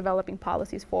that we're developing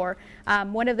policies for.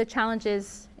 One of the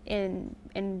challenges in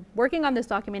working on this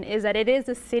document is that it is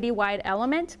a citywide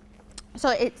element. So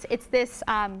it's this,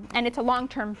 and it's a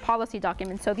long-term policy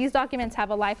document. So these documents have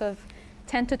a life of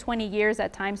 10 to 20 years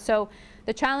at times. So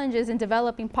the challenge is in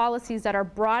developing policies that are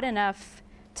broad enough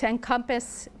to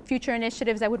encompass future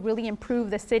initiatives that would really improve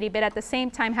the city, but at the same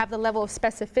time have the level of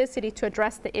specificity to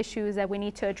address the issues that we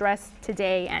need to address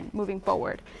today and moving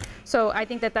forward. So I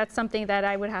think that that's something that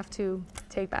I would have to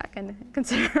take back and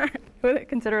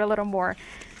consider a little more.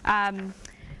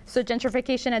 So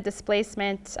gentrification and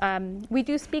displacement, we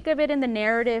do speak of it in the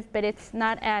narrative, but it's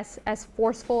not as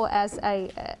forceful as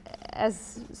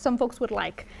some folks would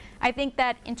like. I think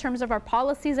that in terms of our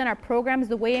policies and our programs,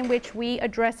 the way in which we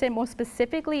address it most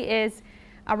specifically is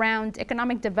around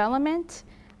economic development,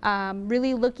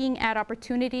 really looking at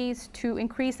opportunities to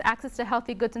increase access to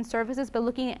healthy goods and services, but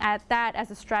looking at that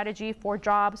as a strategy for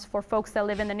jobs for folks that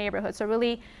live in the neighborhood. So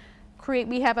really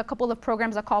we have a couple of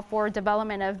programs that call for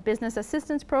development of business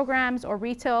assistance programs or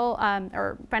retail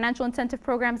or financial incentive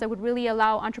programs that would really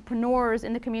allow entrepreneurs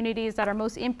in the communities that are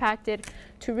most impacted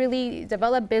to really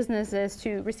develop businesses,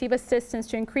 to receive assistance,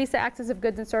 to increase the access of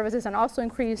goods and services, and also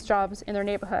increase jobs in their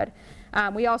neighborhood.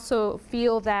 We also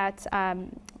feel that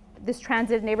this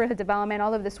transit neighborhood development,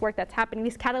 all of this work that's happening,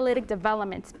 these catalytic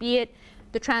developments, be it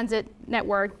the transit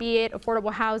network, be it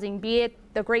affordable housing, be it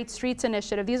the Great Streets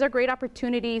Initiative. These are great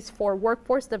opportunities for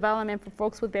workforce development for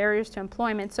folks with barriers to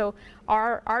employment. So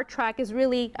our track is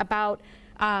really about,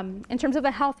 in terms of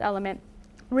the health element,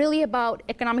 really about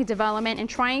economic development and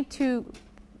trying to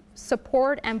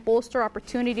support and bolster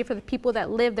opportunity for the people that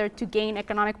live there to gain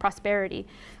economic prosperity.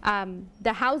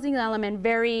 The housing element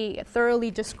very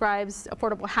thoroughly describes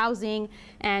affordable housing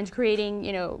and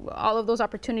creating, all of those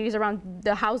opportunities around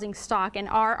the housing stock. And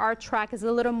our track is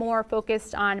a little more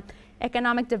focused on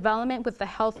economic development with the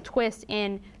health twist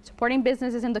in supporting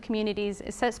businesses in the communities,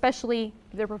 especially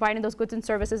if they're providing those goods and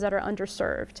services that are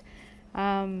underserved.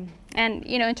 And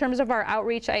in terms of our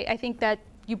outreach, I think that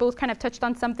you both kind of touched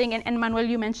on something, and Manuel,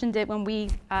 you mentioned it when we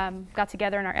got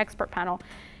together in our expert panel.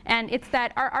 And it's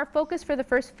that our focus for the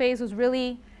first phase was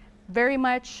really very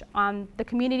much on the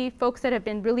community, folks that have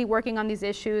been really working on these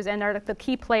issues and are the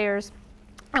key players.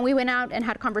 And we went out and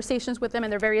had conversations with them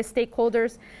and their various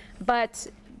stakeholders. But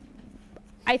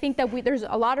I think that there's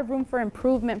a lot of room for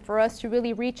improvement for us to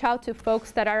really reach out to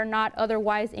folks that are not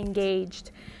otherwise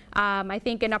engaged. I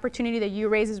think an opportunity that you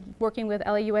raise is working with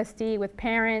LAUSD, with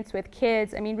parents, with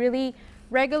kids. I mean, really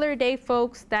regular day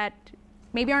folks that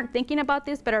maybe aren't thinking about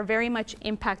this, but are very much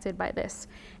impacted by this.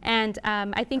 And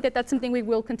I think that that's something we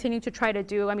will continue to try to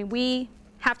do. I mean, we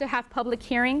have to have public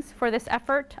hearings for this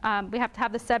effort. We have to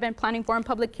have the 7 planning forum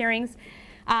public hearings.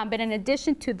 But in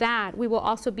addition to that, we will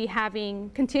also be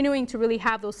continuing to really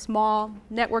have those small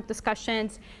network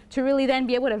discussions to really then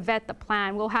be able to vet the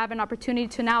plan. We'll have an opportunity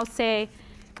to now say,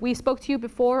 we spoke to you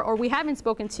before, or we haven't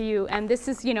spoken to you, and this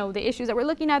is, the issues that we're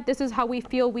looking at. This is how we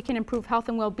feel we can improve health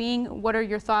and well-being. What are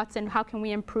your thoughts, and how can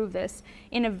we improve this?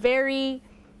 I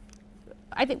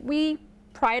think we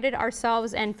prided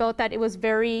ourselves and felt that it was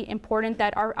very important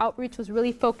that our outreach was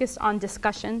really focused on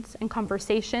discussions and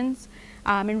conversations,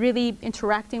 and really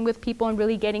interacting with people and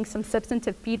really getting some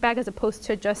substantive feedback as opposed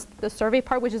to just the survey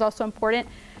part, which is also important.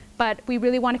 But we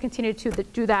really want to continue to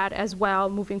do that as well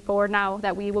moving forward now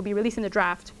that we will be releasing the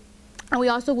draft. And we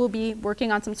also will be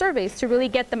working on some surveys to really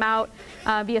get them out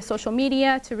via social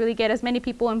media, to really get as many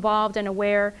people involved and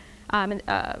aware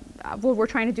what we're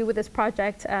trying to do with this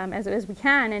project as we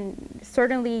can. And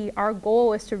certainly our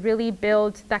goal is to really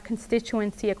build that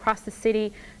constituency across the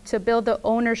city, to build the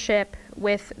ownership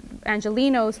with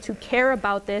Angelenos to care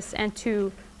about this and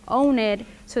to own it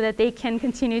so that they can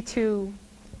continue to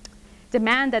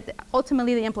demand that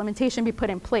ultimately the implementation be put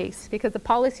in place, because the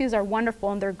policies are wonderful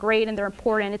and they're great and they're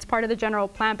important. It's part of the general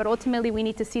plan, but ultimately we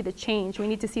need to see the change. We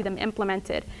need to see them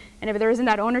implemented. And if there isn't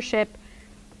that ownership,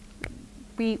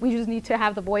 we just need to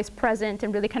have the voice present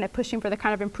and really kind of pushing for the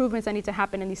kind of improvements that need to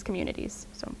happen in these communities.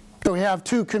 So we have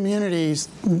 2 communities,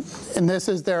 and this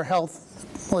is their health.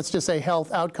 Let's just say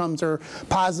health outcomes are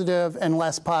positive and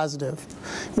less positive.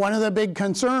 One of the big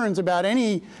concerns about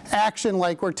any action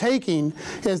like we're taking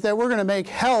is that we're going to make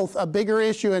health a bigger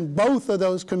issue in both of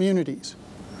those communities.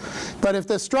 But if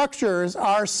the structures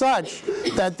are such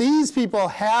that these people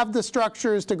have the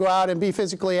structures to go out and be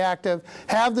physically active,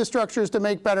 have the structures to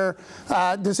make better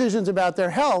decisions about their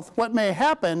health, what may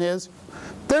happen is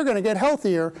they're going to get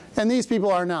healthier and these people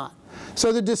are not.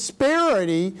 So the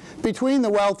disparity between the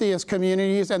wealthiest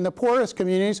communities and the poorest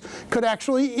communities could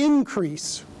actually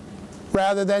increase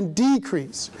rather than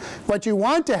decrease. What you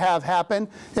want to have happen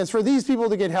is for these people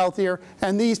to get healthier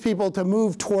and these people to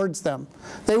move towards them.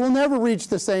 They will never reach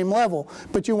the same level,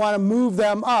 but you want to move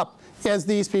them up as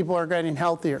these people are getting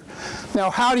healthier. Now,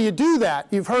 how do you do that?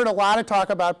 You've heard a lot of talk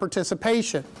about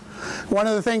participation. One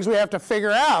of the things we have to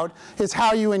figure out is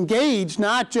how you engage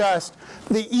not just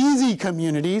the easy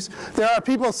communities. There are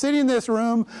people sitting in this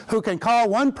room who can call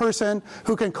one person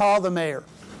who can call the mayor.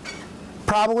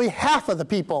 Probably half of the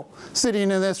people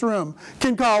sitting in this room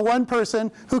can call one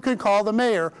person who can call the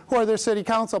mayor or their city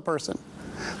council person.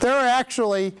 There are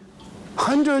actually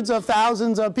hundreds of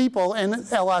thousands of people in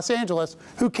Los Angeles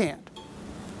who can't.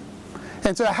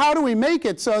 And so how do we make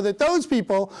it so that those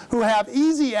people who have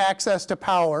easy access to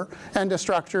power and to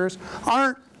structures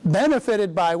aren't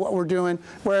benefited by what we're doing,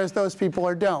 whereas those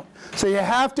people don't? So you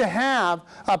have to have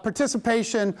a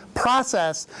participation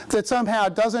process that somehow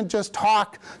doesn't just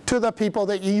talk to the people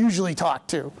that you usually talk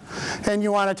to, and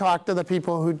you want to talk to the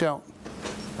people who don't.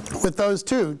 With those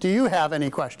two, do you have any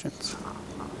questions?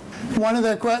 One of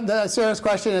the Sarah's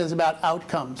question is about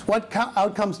outcomes. What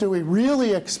outcomes do we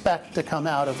really expect to come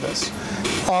out of this?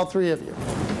 All three of you.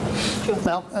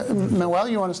 Manuel,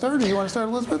 you want to start, or do you want to start,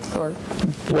 Elizabeth? Or?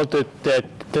 Well,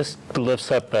 this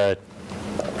lifts up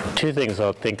two things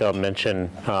I think I'll mention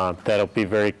that'll be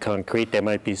very concrete. They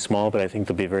might be small, but I think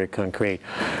they'll be very concrete.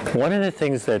 One of the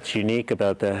things that's unique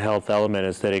about the health element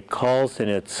is that it calls in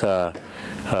its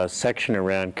section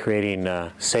around creating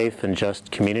safe and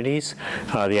just communities,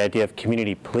 the idea of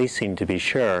community policing, to be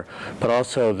sure, but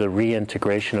also the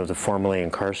reintegration of the formerly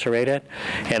incarcerated.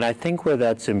 And I think where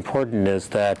that's important is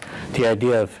that the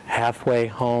idea of halfway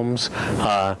homes,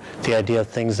 the idea of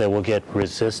things that will get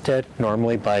resisted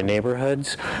normally by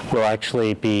neighborhoods, will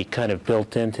actually be kind of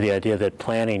built into the idea that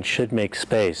planning should make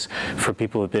space for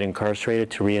people who have been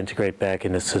incarcerated to reintegrate back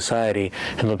into society,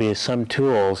 and there'll be some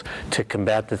tools to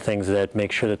combat the things that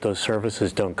make sure that those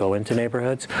services don't go into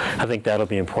neighborhoods. I think that'll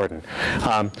be important.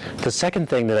 The second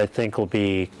thing that I think will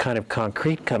be kind of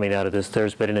concrete coming out of this,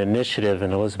 there's been an initiative,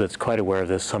 and Elizabeth's quite aware of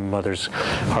this, some others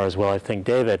are as well, I think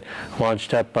David,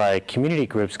 launched up by community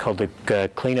groups called the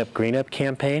Clean Up Green Up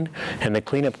campaign. And the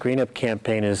Clean Up Green Up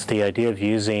campaign is the idea of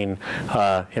using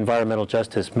environmental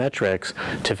justice metrics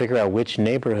to figure out which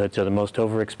neighborhoods are the most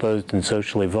overexposed and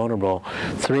socially vulnerable.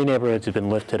 3 neighborhoods have been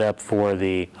lifted up for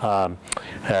the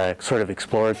sort of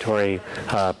exploratory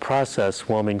process: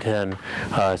 Wilmington,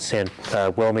 San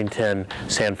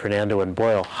Fernando, and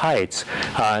Boyle Heights.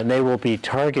 And they will be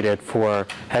targeted for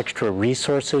extra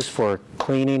resources for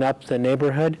cleaning up the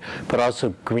neighborhood, but also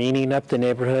greening up the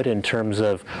neighborhood in terms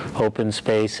of open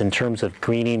space, in terms of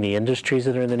greening the industries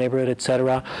that are in the neighborhood, et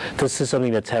cetera. This is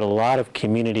something that's had a lot of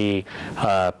community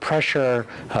pressure,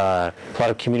 a lot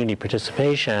of community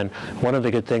participation. One of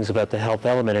the good things about the health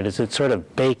element is it sort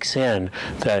of bakes in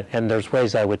that, and there's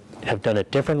ways I would have done it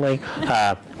differently.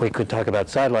 We could talk about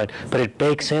sideline, but it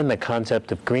bakes in the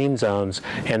concept of green zones,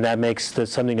 and that makes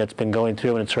something that's been going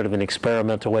through in sort of an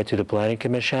experimental way through the Planning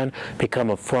Commission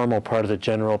become a formal part of the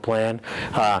general plan.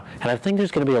 And I think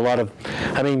there's going to be a lot of,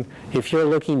 I mean, if you're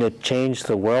looking to change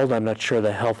the world, I'm not sure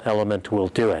the health element will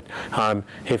do it.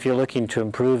 If you're looking to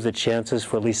improve the chances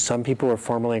for at least some people who are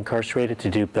formerly incarcerated to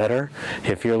do better,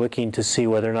 if you're looking to see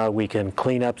whether or not we can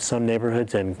clean up some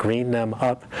neighborhoods and green them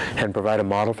up and provide a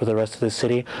model for the rest of the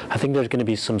city, I think there's going to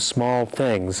be some small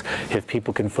things if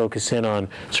people can focus in on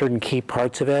certain key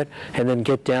parts of it and then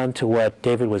get down to what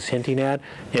David was hinting at,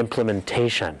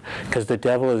 implementation. Because the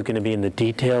devil is going to be in the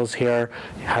details here.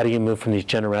 How do you move from these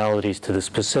generalities to the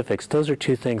specifics? Those are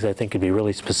 2 things I think could be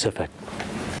really specific.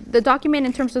 The document,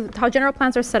 in terms of how general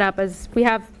plans are set up, is we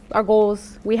have our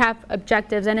goals, we have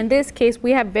objectives, and in this case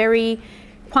we have very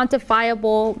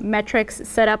quantifiable metrics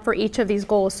set up for each of these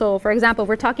goals. So for example, if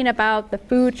we're talking about the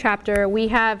food chapter, we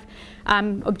have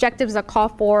objectives that call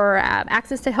for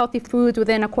access to healthy foods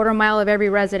within a quarter mile of every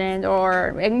resident,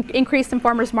 or increase in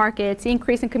farmers markets,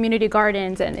 increase in community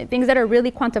gardens, and things that are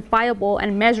really quantifiable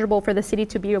and measurable for the city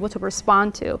to be able to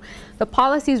respond to. The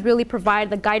policies really provide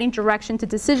the guiding direction to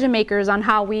decision makers on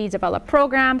how we develop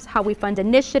programs, how we fund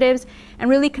initiatives, and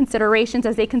really considerations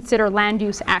as they consider land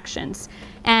use actions.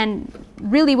 And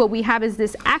really what we have is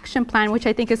this action plan, which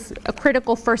I think is a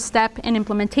critical first step in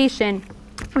implementation,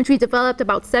 which we developed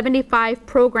about 75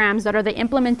 programs that are the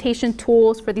implementation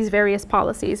tools for these various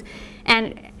policies.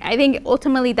 And I think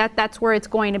ultimately that's where it's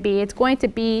going to be. It's going to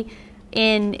be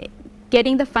in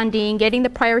getting the funding, getting the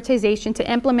prioritization to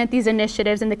implement these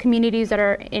initiatives in the communities that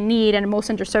are in need and most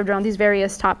underserved around these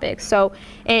various topics. So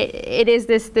it is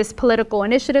this political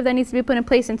initiative that needs to be put in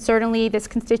place, and certainly this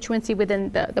constituency within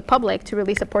the public to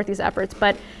really support these efforts.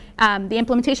 But the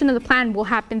implementation of the plan will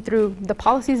happen through the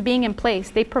policies being in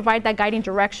place. They provide that guiding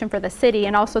direction for the city,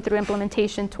 and also through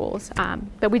implementation tools.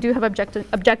 But we do have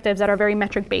objectives that are very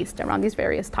metric based around these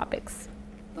various topics.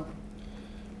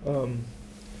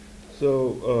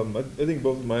 So I think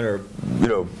both of mine are,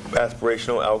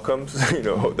 aspirational outcomes,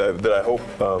 that I hope.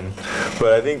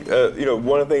 But I think,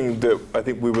 one thing that I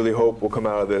think we really hope will come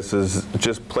out of this is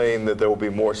just plain that there will be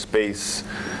more space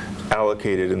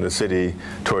allocated in the city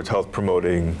towards health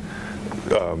promoting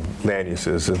land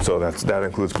uses, and so that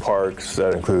includes parks,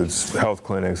 that includes health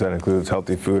clinics, that includes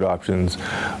healthy food options.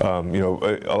 A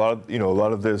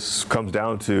lot of this comes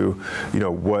down to,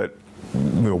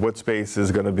 what space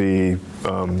is going to be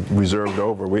reserved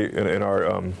over. In our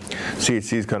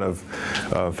CHC's kind of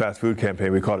fast food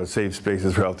campaign, we called it Safe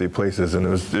Spaces for Healthy Places, and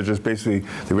it just basically,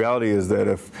 the reality is that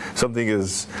if something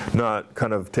is not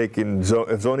kind of taken,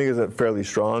 if zoning isn't fairly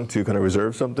strong to kind of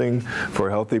reserve something for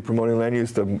healthy promoting land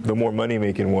use, the more money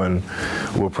making one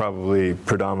will probably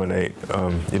predominate, a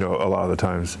lot of the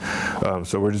times.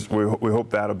 So we hope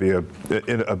that'll be a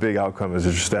big outcome, is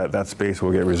just that space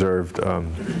will get reserved.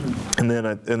 And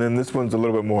then this one's a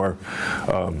little bit more,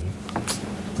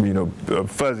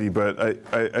 fuzzy, but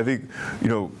I think,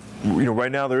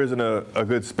 right now there isn't a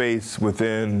good space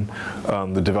within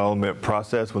the development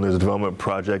process when there's a development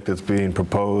project that's being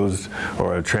proposed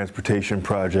or a transportation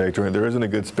project, or there isn't a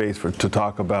good space to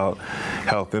talk about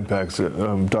health impacts.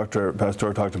 Dr.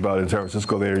 Pastor talked about in San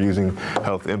Francisco they are using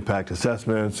health impact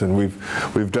assessments, and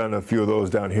we've done a few of those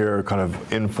down here kind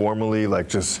of informally, like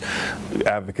just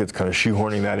advocates kind of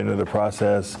shoehorning that into the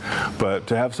process. But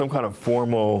to have some kind of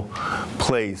formal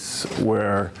place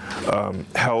where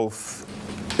health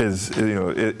is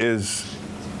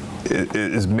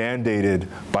mandated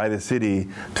by the city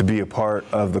to be a part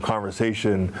of the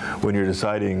conversation when you're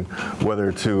deciding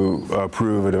whether to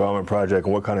approve a development project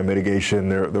and what kind of mitigation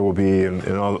there will be, and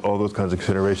all those kinds of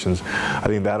considerations. I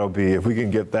think that'll be, if we can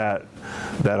get that,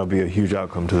 that'll be a huge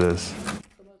outcome to this.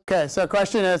 Okay, so the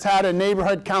question is, how do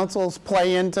neighborhood councils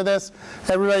play into this?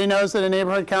 Everybody knows that the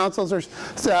neighborhood councils are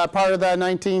part of the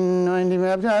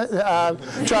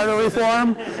 1990 charter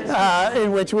reform,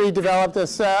 in which we developed a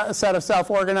set of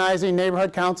self-organizing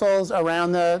neighborhood councils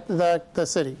around the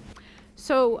city.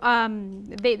 So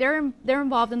they're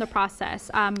involved in the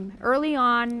process. Early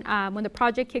on, when the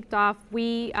project kicked off,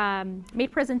 we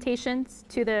made presentations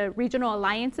to the regional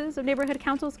alliances of neighborhood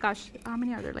councils. Gosh, how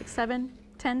many are there? Like 7,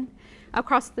 10?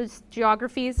 Across the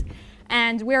geographies,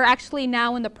 and we're actually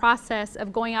now in the process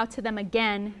of going out to them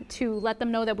again to let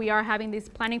them know that we are having these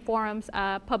planning forums,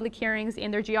 public hearings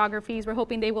in their geographies. We're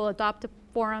hoping they will adopt a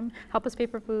forum, help us pay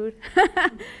for food.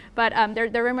 But they're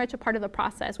very much a part of the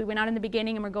process. We went out in the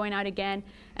beginning and we're going out again,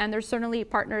 and there's certainly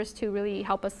partners to really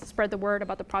help us spread the word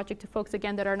about the project to folks,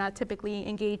 again, that are not typically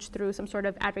engaged through some sort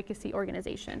of advocacy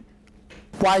organization.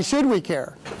 Why should we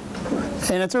care?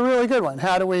 And it's a really good one.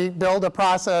 How do we build a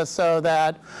process so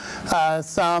that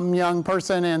some young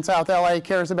person in South LA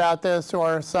cares about this,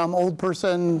 or some old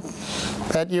person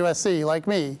at USC like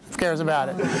me cares about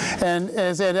it? And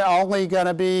is it only going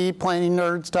to be planning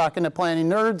nerds talking to planning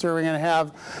nerds, or are we going to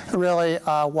have really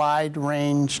a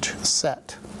wide-ranged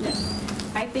set?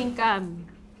 I think,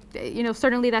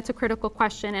 certainly that's a critical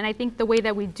question, and I think the way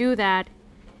that we do that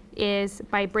is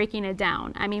by breaking it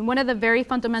down. I mean, one of the very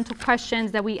fundamental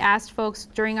questions that we asked folks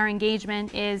during our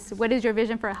engagement is, what is your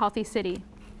vision for a healthy city?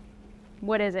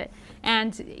 What is it?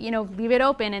 And, leave it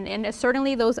open. And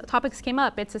certainly those topics came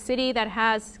up. It's a city that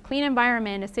has clean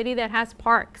environment, a city that has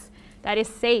parks, that is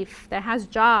safe, that has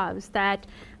jobs, that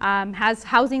has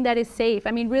housing that is safe.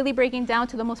 I mean, really breaking down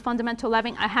to the most fundamental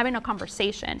level, having a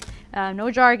conversation.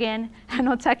 No jargon,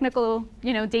 no technical,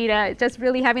 data, just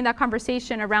really having that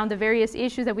conversation around the various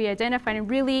issues that we identified, and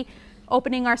really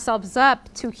opening ourselves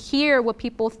up to hear what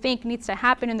people think needs to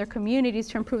happen in their communities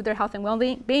to improve their health and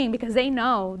well-being, because they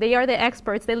know, they are the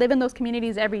experts, they live in those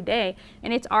communities every day,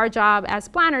 and it's our job as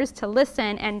planners to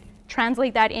listen and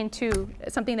translate that into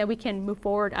something that we can move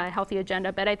forward a healthy agenda.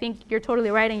 But I think you're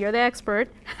totally right, and you're the expert.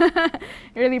 You're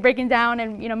really breaking down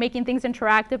and making things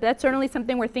interactive. That's certainly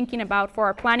something we're thinking about for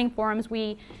our planning forums.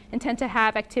 We intend to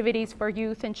have activities for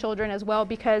youth and children as well,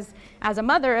 because as a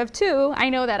mother of 2, I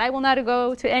know that I will not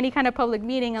go to any kind of public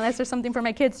meeting unless there's something for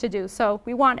my kids to do. So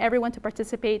we want everyone to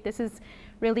participate. This is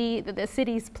really the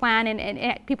city's plan,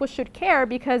 and people should care,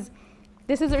 because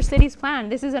this is their city's plan.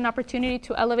 This is an opportunity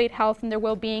to elevate health and their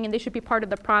well-being, and they should be part of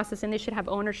the process, and they should have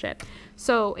ownership.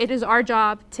 So it is our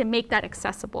job to make that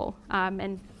accessible,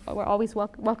 and we're always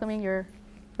welcoming your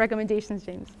recommendations,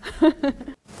 James.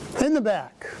 In the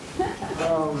back.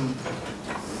 I'm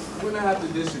going to have to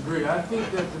disagree. I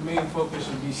think that the main focus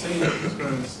should be safe,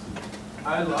 because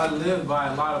I live by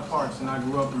a lot of parks, and I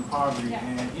grew up in poverty,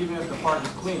 and even if the park is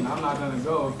clean, I'm not going to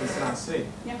go if it's not safe.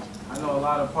 I know a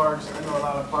lot of parks that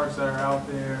are out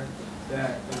there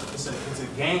that it's a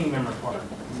gang member park.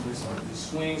 There's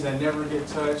swings that never get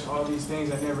touched, all these things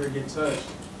that never get touched.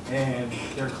 And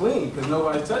they're clean because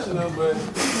nobody's touching them, but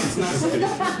it's not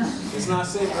safe. It's not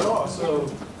safe at all.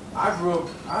 So I've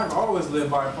always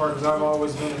lived by a park because I've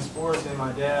always been in sports, and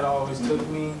my dad always took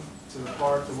me to the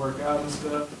park to work out and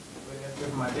stuff. But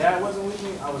if my dad wasn't with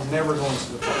me, I was never going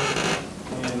to the park.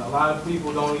 And a lot of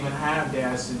people don't even have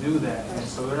dads to do that. And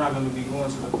so they're not going to be going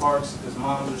to the parks because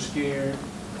moms are scared.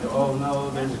 They're, oh no,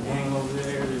 there's a gang over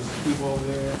there, there's people over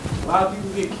there. A lot of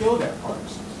people get killed at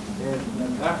parks.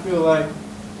 And I feel like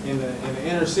in the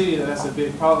inner city, that's a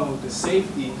big problem with the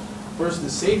safety. First, the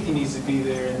safety needs to be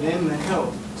there, and then the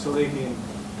health, so they can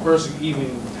first even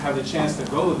have the chance to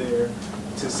go there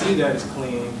to see that it's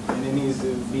clean, and it needs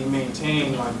to be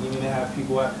maintained. Like you need to have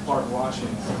people at the park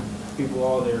watching, people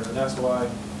all there. And that's why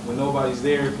when nobody's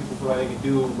there, people feel like they can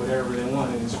do whatever they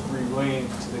want, and it's free reign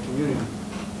to the community.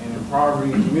 And in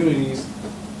poverty communities,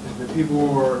 the people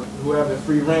who have the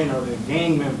free reign are the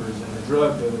gang members and the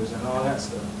drug dealers and all that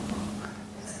stuff.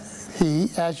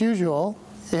 He, as usual,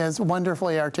 is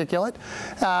wonderfully articulate.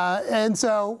 And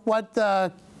so what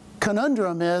the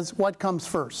conundrum is, what comes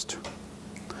first?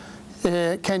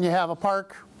 Can you have a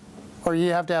park, or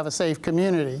you have to have a safe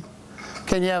community?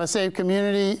 Can you have a safe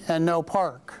community and no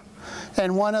park?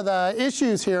 And one of the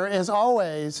issues here is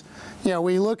always,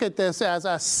 we look at this as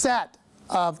a set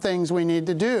of things we need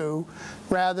to do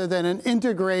rather than an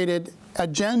integrated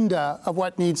agenda of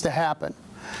what needs to happen.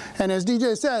 And as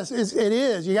DJ says,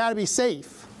 you got to be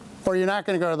safe or you're not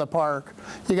going to go to the park.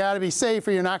 You got to be safe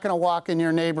or you're not going to walk in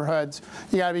your neighborhoods.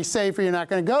 You got to be safe or you're not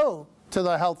going to go to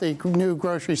the healthy new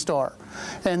grocery store.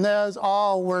 And those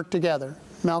all work together.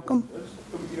 Malcolm?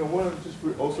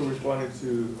 Just also responding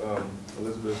to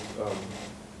Elizabeth,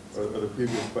 or the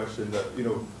previous question, that,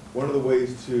 one of the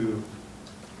ways to,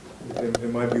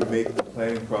 in my view, make the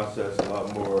planning process a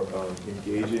lot more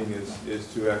engaging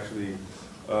is to actually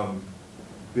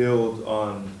build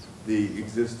on the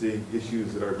existing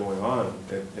issues that are going on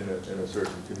in a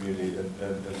certain community,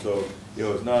 and so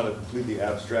it's not a completely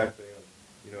abstract thing.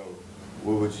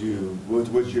 What's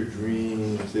your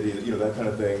dream city? That kind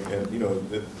of thing, and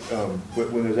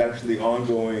but when there's actually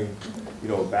ongoing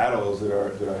battles that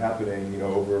are happening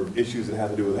over issues that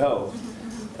have to do with health,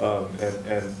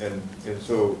 and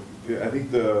so I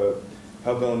think the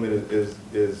health element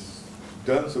is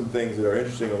done some things that are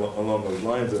interesting along those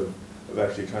lines of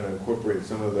actually trying to incorporate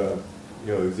some of the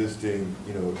existing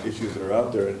issues that are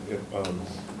out there,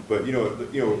 but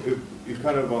it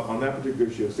kind of on that particular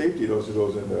issue of safety, it also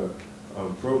goes into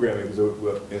programming, because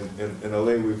in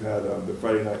LA we've had the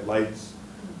Friday Night Lights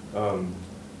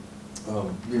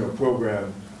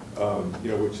program,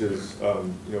 which is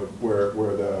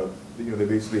where they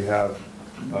basically have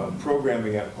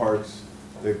programming at parks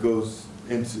that goes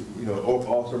into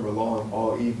all summer long,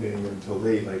 all evening until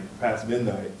late, like past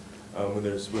midnight. When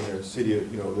there's city,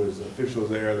 there's officials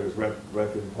there, there's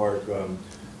rec and park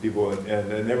people,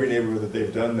 and in every neighborhood that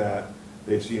they've done that,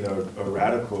 they've seen a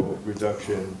radical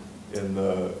reduction in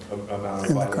the amount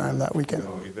of violent, crime that weekend.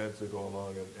 Events that go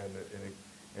along,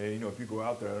 and if you go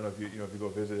out there, I don't know if you go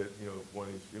visit one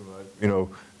of these,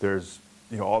 there's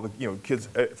all the kids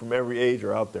from every age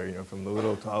are out there, from the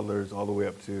little toddlers all the way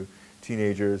up to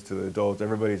teenagers to the adults.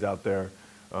 Everybody's out there,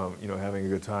 having a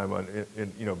good time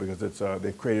because it's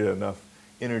they've created enough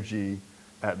energy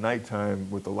at nighttime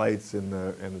with the lights and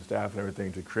the staff and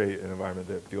everything to create an environment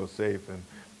that feels safe, and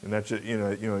that just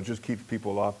it just keeps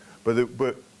people off. But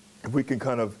if we can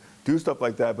kind of do stuff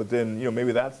like that, but then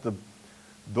maybe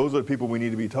those are the people we need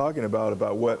to be talking about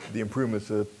what the improvements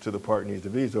to the park needs to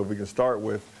be. So if we can start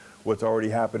with what's already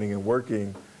happening and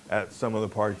working at some of the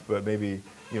parks, but maybe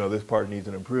this park needs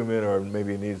an improvement, or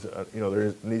maybe it needs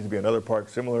there needs to be another park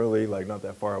similarly, like not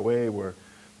that far away, where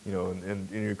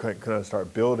and you kind of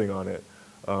start building on it.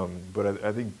 But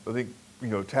I think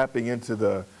tapping into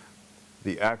the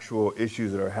actual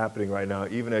issues that are happening right now,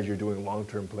 even as you're doing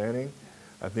long-term planning,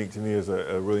 I think to me is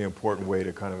a really important way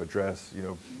to kind of address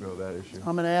that issue.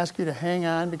 I'm going to ask you to hang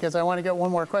on because I want to get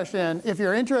one more question in. If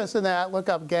you're interested in that, look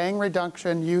up Gang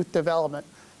Reduction Youth Development,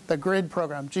 the GRID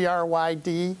program,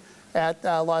 GRYD, at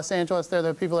Los Angeles. They're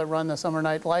the people that run the Summer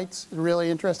Night Lights.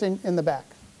 Really interesting. In the back.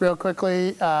 Real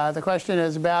quickly, the question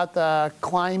is about the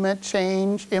climate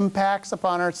change impacts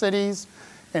upon our cities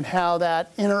and how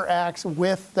that interacts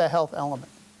with the health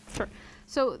element. Sure.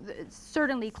 So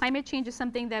certainly climate change is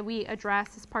something that we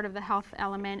address as part of the health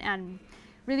element, and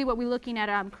really what we're looking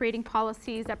at, creating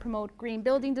policies that promote green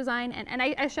building design. And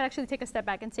I should actually take a step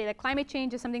back and say that climate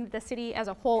change is something that the city as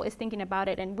a whole is thinking about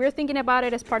it. And we're thinking about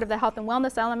it as part of the health and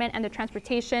wellness element, and the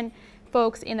transportation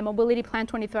folks in the Mobility Plan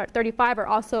 2035 are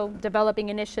also developing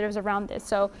initiatives around this.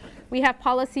 So we have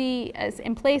policies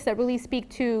in place that really speak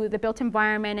to the built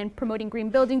environment and promoting green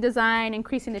building design,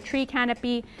 increasing the tree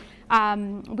canopy.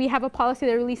 We have a policy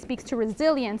that really speaks to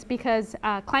resilience, because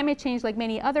climate change, like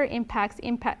many other issues,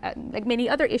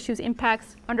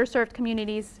 impacts underserved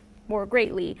communities more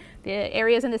greatly. The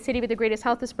areas in the city with the greatest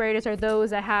health disparities are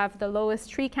those that have the lowest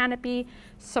tree canopy,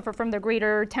 suffer from the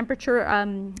greater temperature,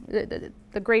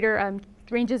 the greater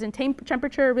ranges in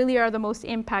temperature really are the most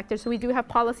impacted. So we do have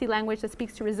policy language that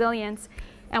speaks to resilience.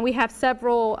 And we have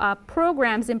several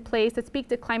programs in place that speak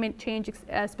to climate change,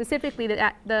 specifically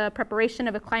the preparation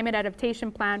of a climate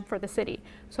adaptation plan for the city.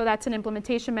 So that's an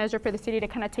implementation measure for the city to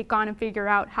kind of take on and figure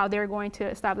out how they're going to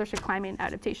establish a climate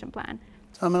adaptation plan.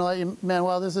 So I'm going to let you,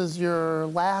 Manuel, this is your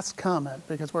last comment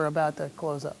because we're about to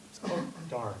close up. So.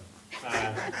 Darn.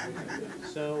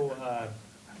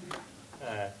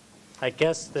 I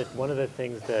guess that one of the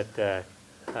things that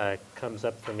comes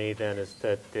up for me then is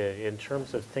that in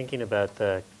terms of thinking about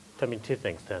two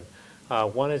things then.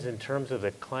 One is in terms of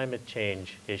the climate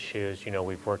change issues,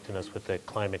 we've worked on this with the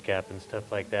climate gap and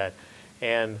stuff like that.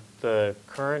 And the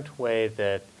current way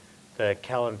that the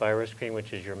Cal Enviro Screen,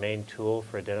 which is your main tool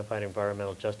for identifying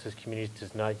environmental justice communities,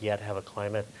 does not yet have a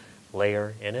climate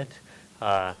layer in it.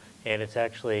 And it's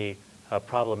actually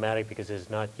problematic because it has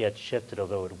not yet shifted,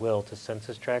 although it will, to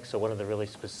census tracts. So one of the really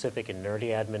specific and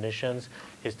nerdy admonitions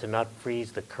is to not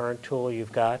freeze the current tool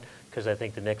you've got, because I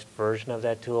think the next version of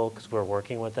that tool, because we're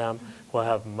working with them, will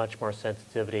have much more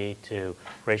sensitivity to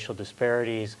racial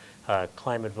disparities,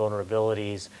 climate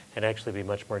vulnerabilities, and actually be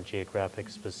much more geographic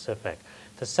specific.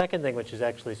 The second thing, which is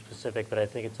actually specific, but I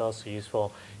think it's also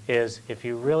useful, is if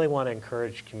you really want to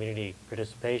encourage community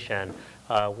participation,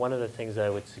 one of the things I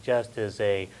would suggest is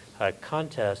a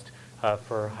contest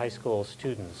for high school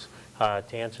students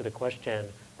to answer the question,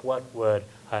 what would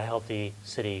a healthy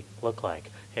city look like?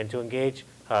 And to engage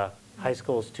high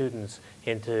school students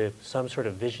into some sort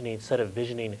of set of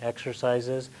visioning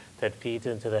exercises that feeds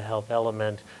into the health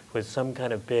element with some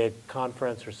kind of big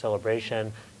conference or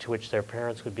celebration to which their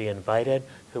parents would be invited,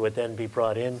 who would then be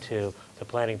brought into the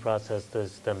planning process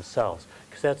themselves.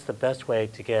 Because that's the best way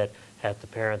to get at the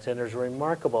parents. And there's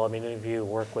remarkable, any of you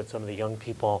work with some of the young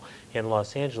people in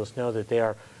Los Angeles know that they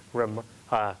are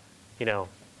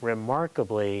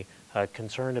remarkably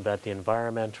concerned about the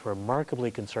environment,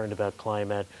 remarkably concerned about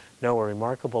climate, know a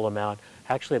remarkable amount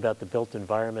actually about the built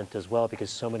environment as well,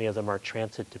 because so many of them are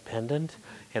transit dependent,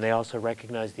 and they also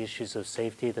recognize the issues of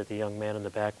safety that the young man in the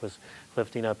back was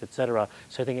lifting up, etc.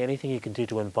 So I think anything you can do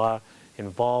to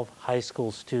involve high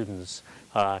school students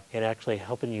in actually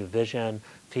helping you vision,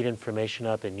 feed information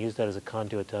up, and use that as a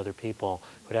conduit to other people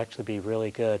would actually be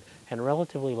really good and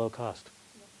relatively low cost.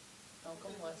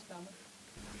 Malcolm, last comment?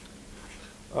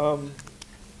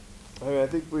 I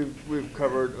think we've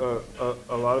covered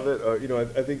a lot of it.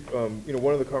 I think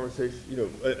one of the conversations.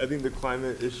 I think the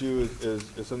climate issue is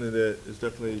something that is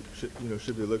definitely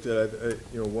should be looked at.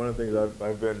 One of the things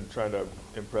I've been trying to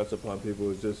impress upon people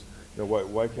is just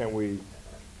why can't we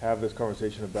have this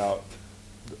conversation about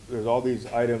there's all these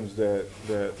items that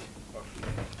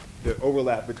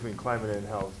overlap between climate and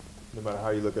health, no matter how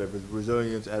you look at it.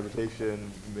 Resilience,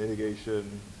 adaptation,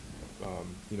 mitigation.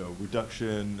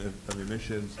 Reduction of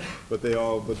emissions, but they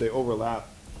overlap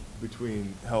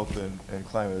between health and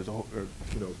climate. There's a whole,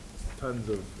 tons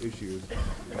of issues,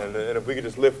 and if we could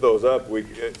just lift those up,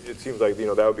 it seems like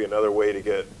that would be another way to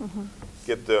get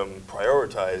them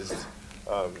prioritized,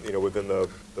 within the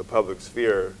public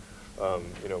sphere,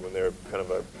 when they're kind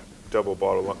of a double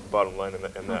bottom line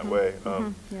in that way.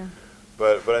 Yeah.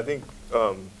 But I think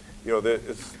I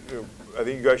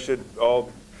think you guys should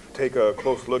all take a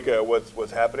close look at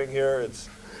what's happening here. It's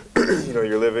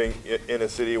you're living in a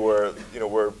city where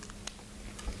we're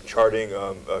charting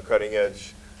a cutting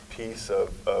edge piece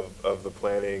of the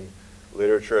planning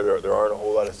literature. There aren't a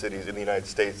whole lot of cities in the United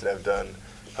States that have done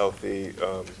healthy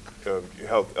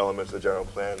health elements of the general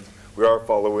plan. We are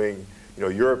following.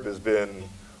 Europe has been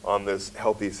on this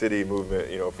healthy city movement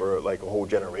for like a whole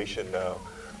generation now,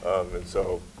 and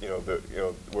so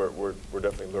we're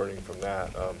definitely learning from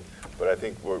that. But I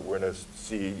think we're going to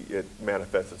see it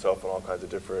manifest itself in all kinds of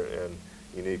different and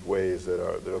unique ways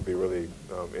that'll be really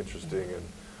interesting and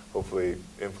hopefully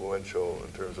influential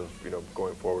in terms of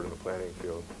going forward in the planning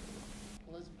field.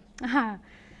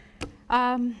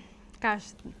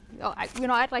 Gosh,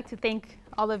 I'd like to thank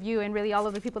all of you and really all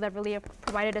of the people that really have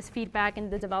provided us feedback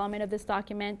in the development of this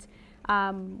document.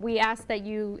 We asked that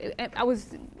I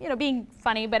was being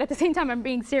funny, but at the same time I'm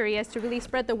being serious, to really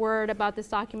spread the word about this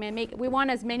document. We want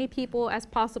as many people as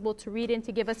possible to read it,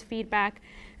 to give us feedback,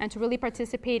 and to really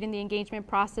participate in the engagement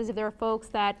process. If there are folks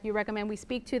that you recommend we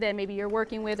speak to that maybe you're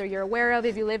working with or you're aware of,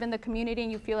 if you live in the community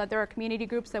and you feel that there are community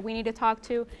groups that we need to talk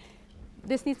to,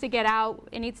 this needs to get out.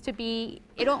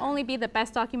 It'll only be the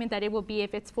best document that it will be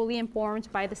if it's fully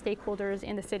informed by the stakeholders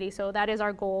in the city. So that is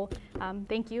our goal.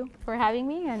 Thank you for having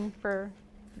me and for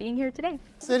being here today.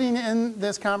 Sitting in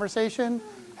this conversation,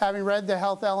 having read the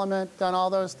health element, done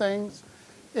all those things,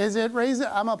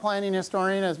 I'm a planning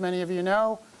historian, as many of you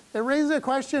know. It raises a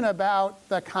question about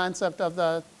the concept of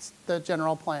the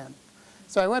general plan.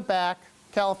 So I went back.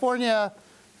 California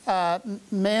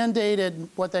mandated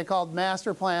what they called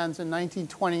master plans in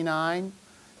 1929,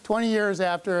 20 years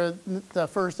after the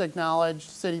first acknowledged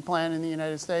city plan in the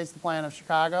United States, the Plan of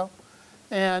Chicago.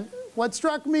 And what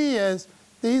struck me is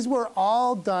these were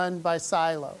all done by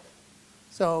silo.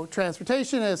 So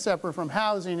transportation is separate from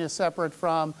housing, is separate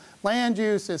from land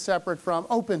use, is separate from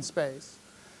open space.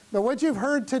 But what you've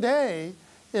heard today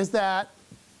is that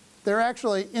they're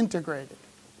actually integrated.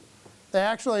 They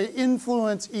actually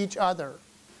influence each other.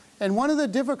 And one of the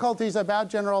difficulties about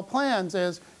general plans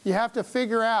is you have to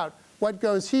figure out what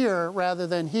goes here rather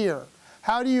than here.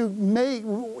 How do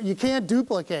you can't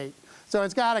duplicate, so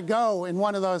it's got to go in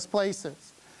one of those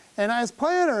places. And as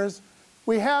planners,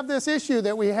 we have this issue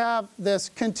that we have this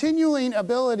continuing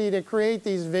ability to create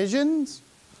these visions,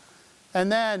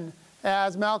 and then,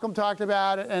 as Malcolm talked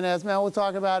about, and as Mel will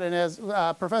talk about, and as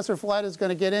Professor Flett is going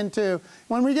to get into,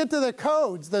 when we get to the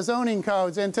codes, the zoning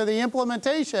codes, and to the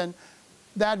implementation,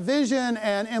 that vision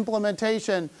and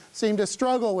implementation seem to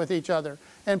struggle with each other.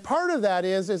 And part of that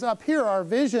is up here, our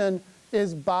vision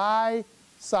is by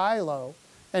silo.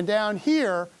 And down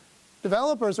here,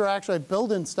 developers are actually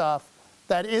building stuff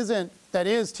that is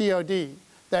TOD,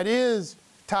 that is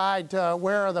tied to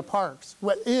where are the parks,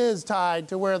 what is tied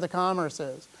to where the commerce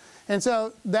is. And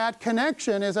so that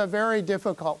connection is a very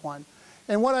difficult one.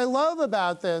 And what I love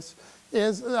about this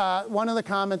is one of the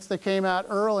comments that came out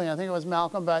early, I think it was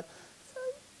Malcolm, but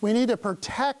we need to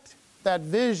protect that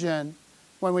vision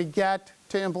when we get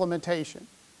to implementation,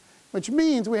 which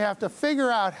means we have to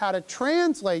figure out how to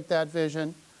translate that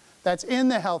vision that's in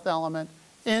the health element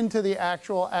into the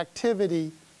actual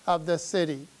activity of the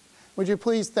city. Would you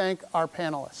please thank our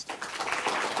panelists?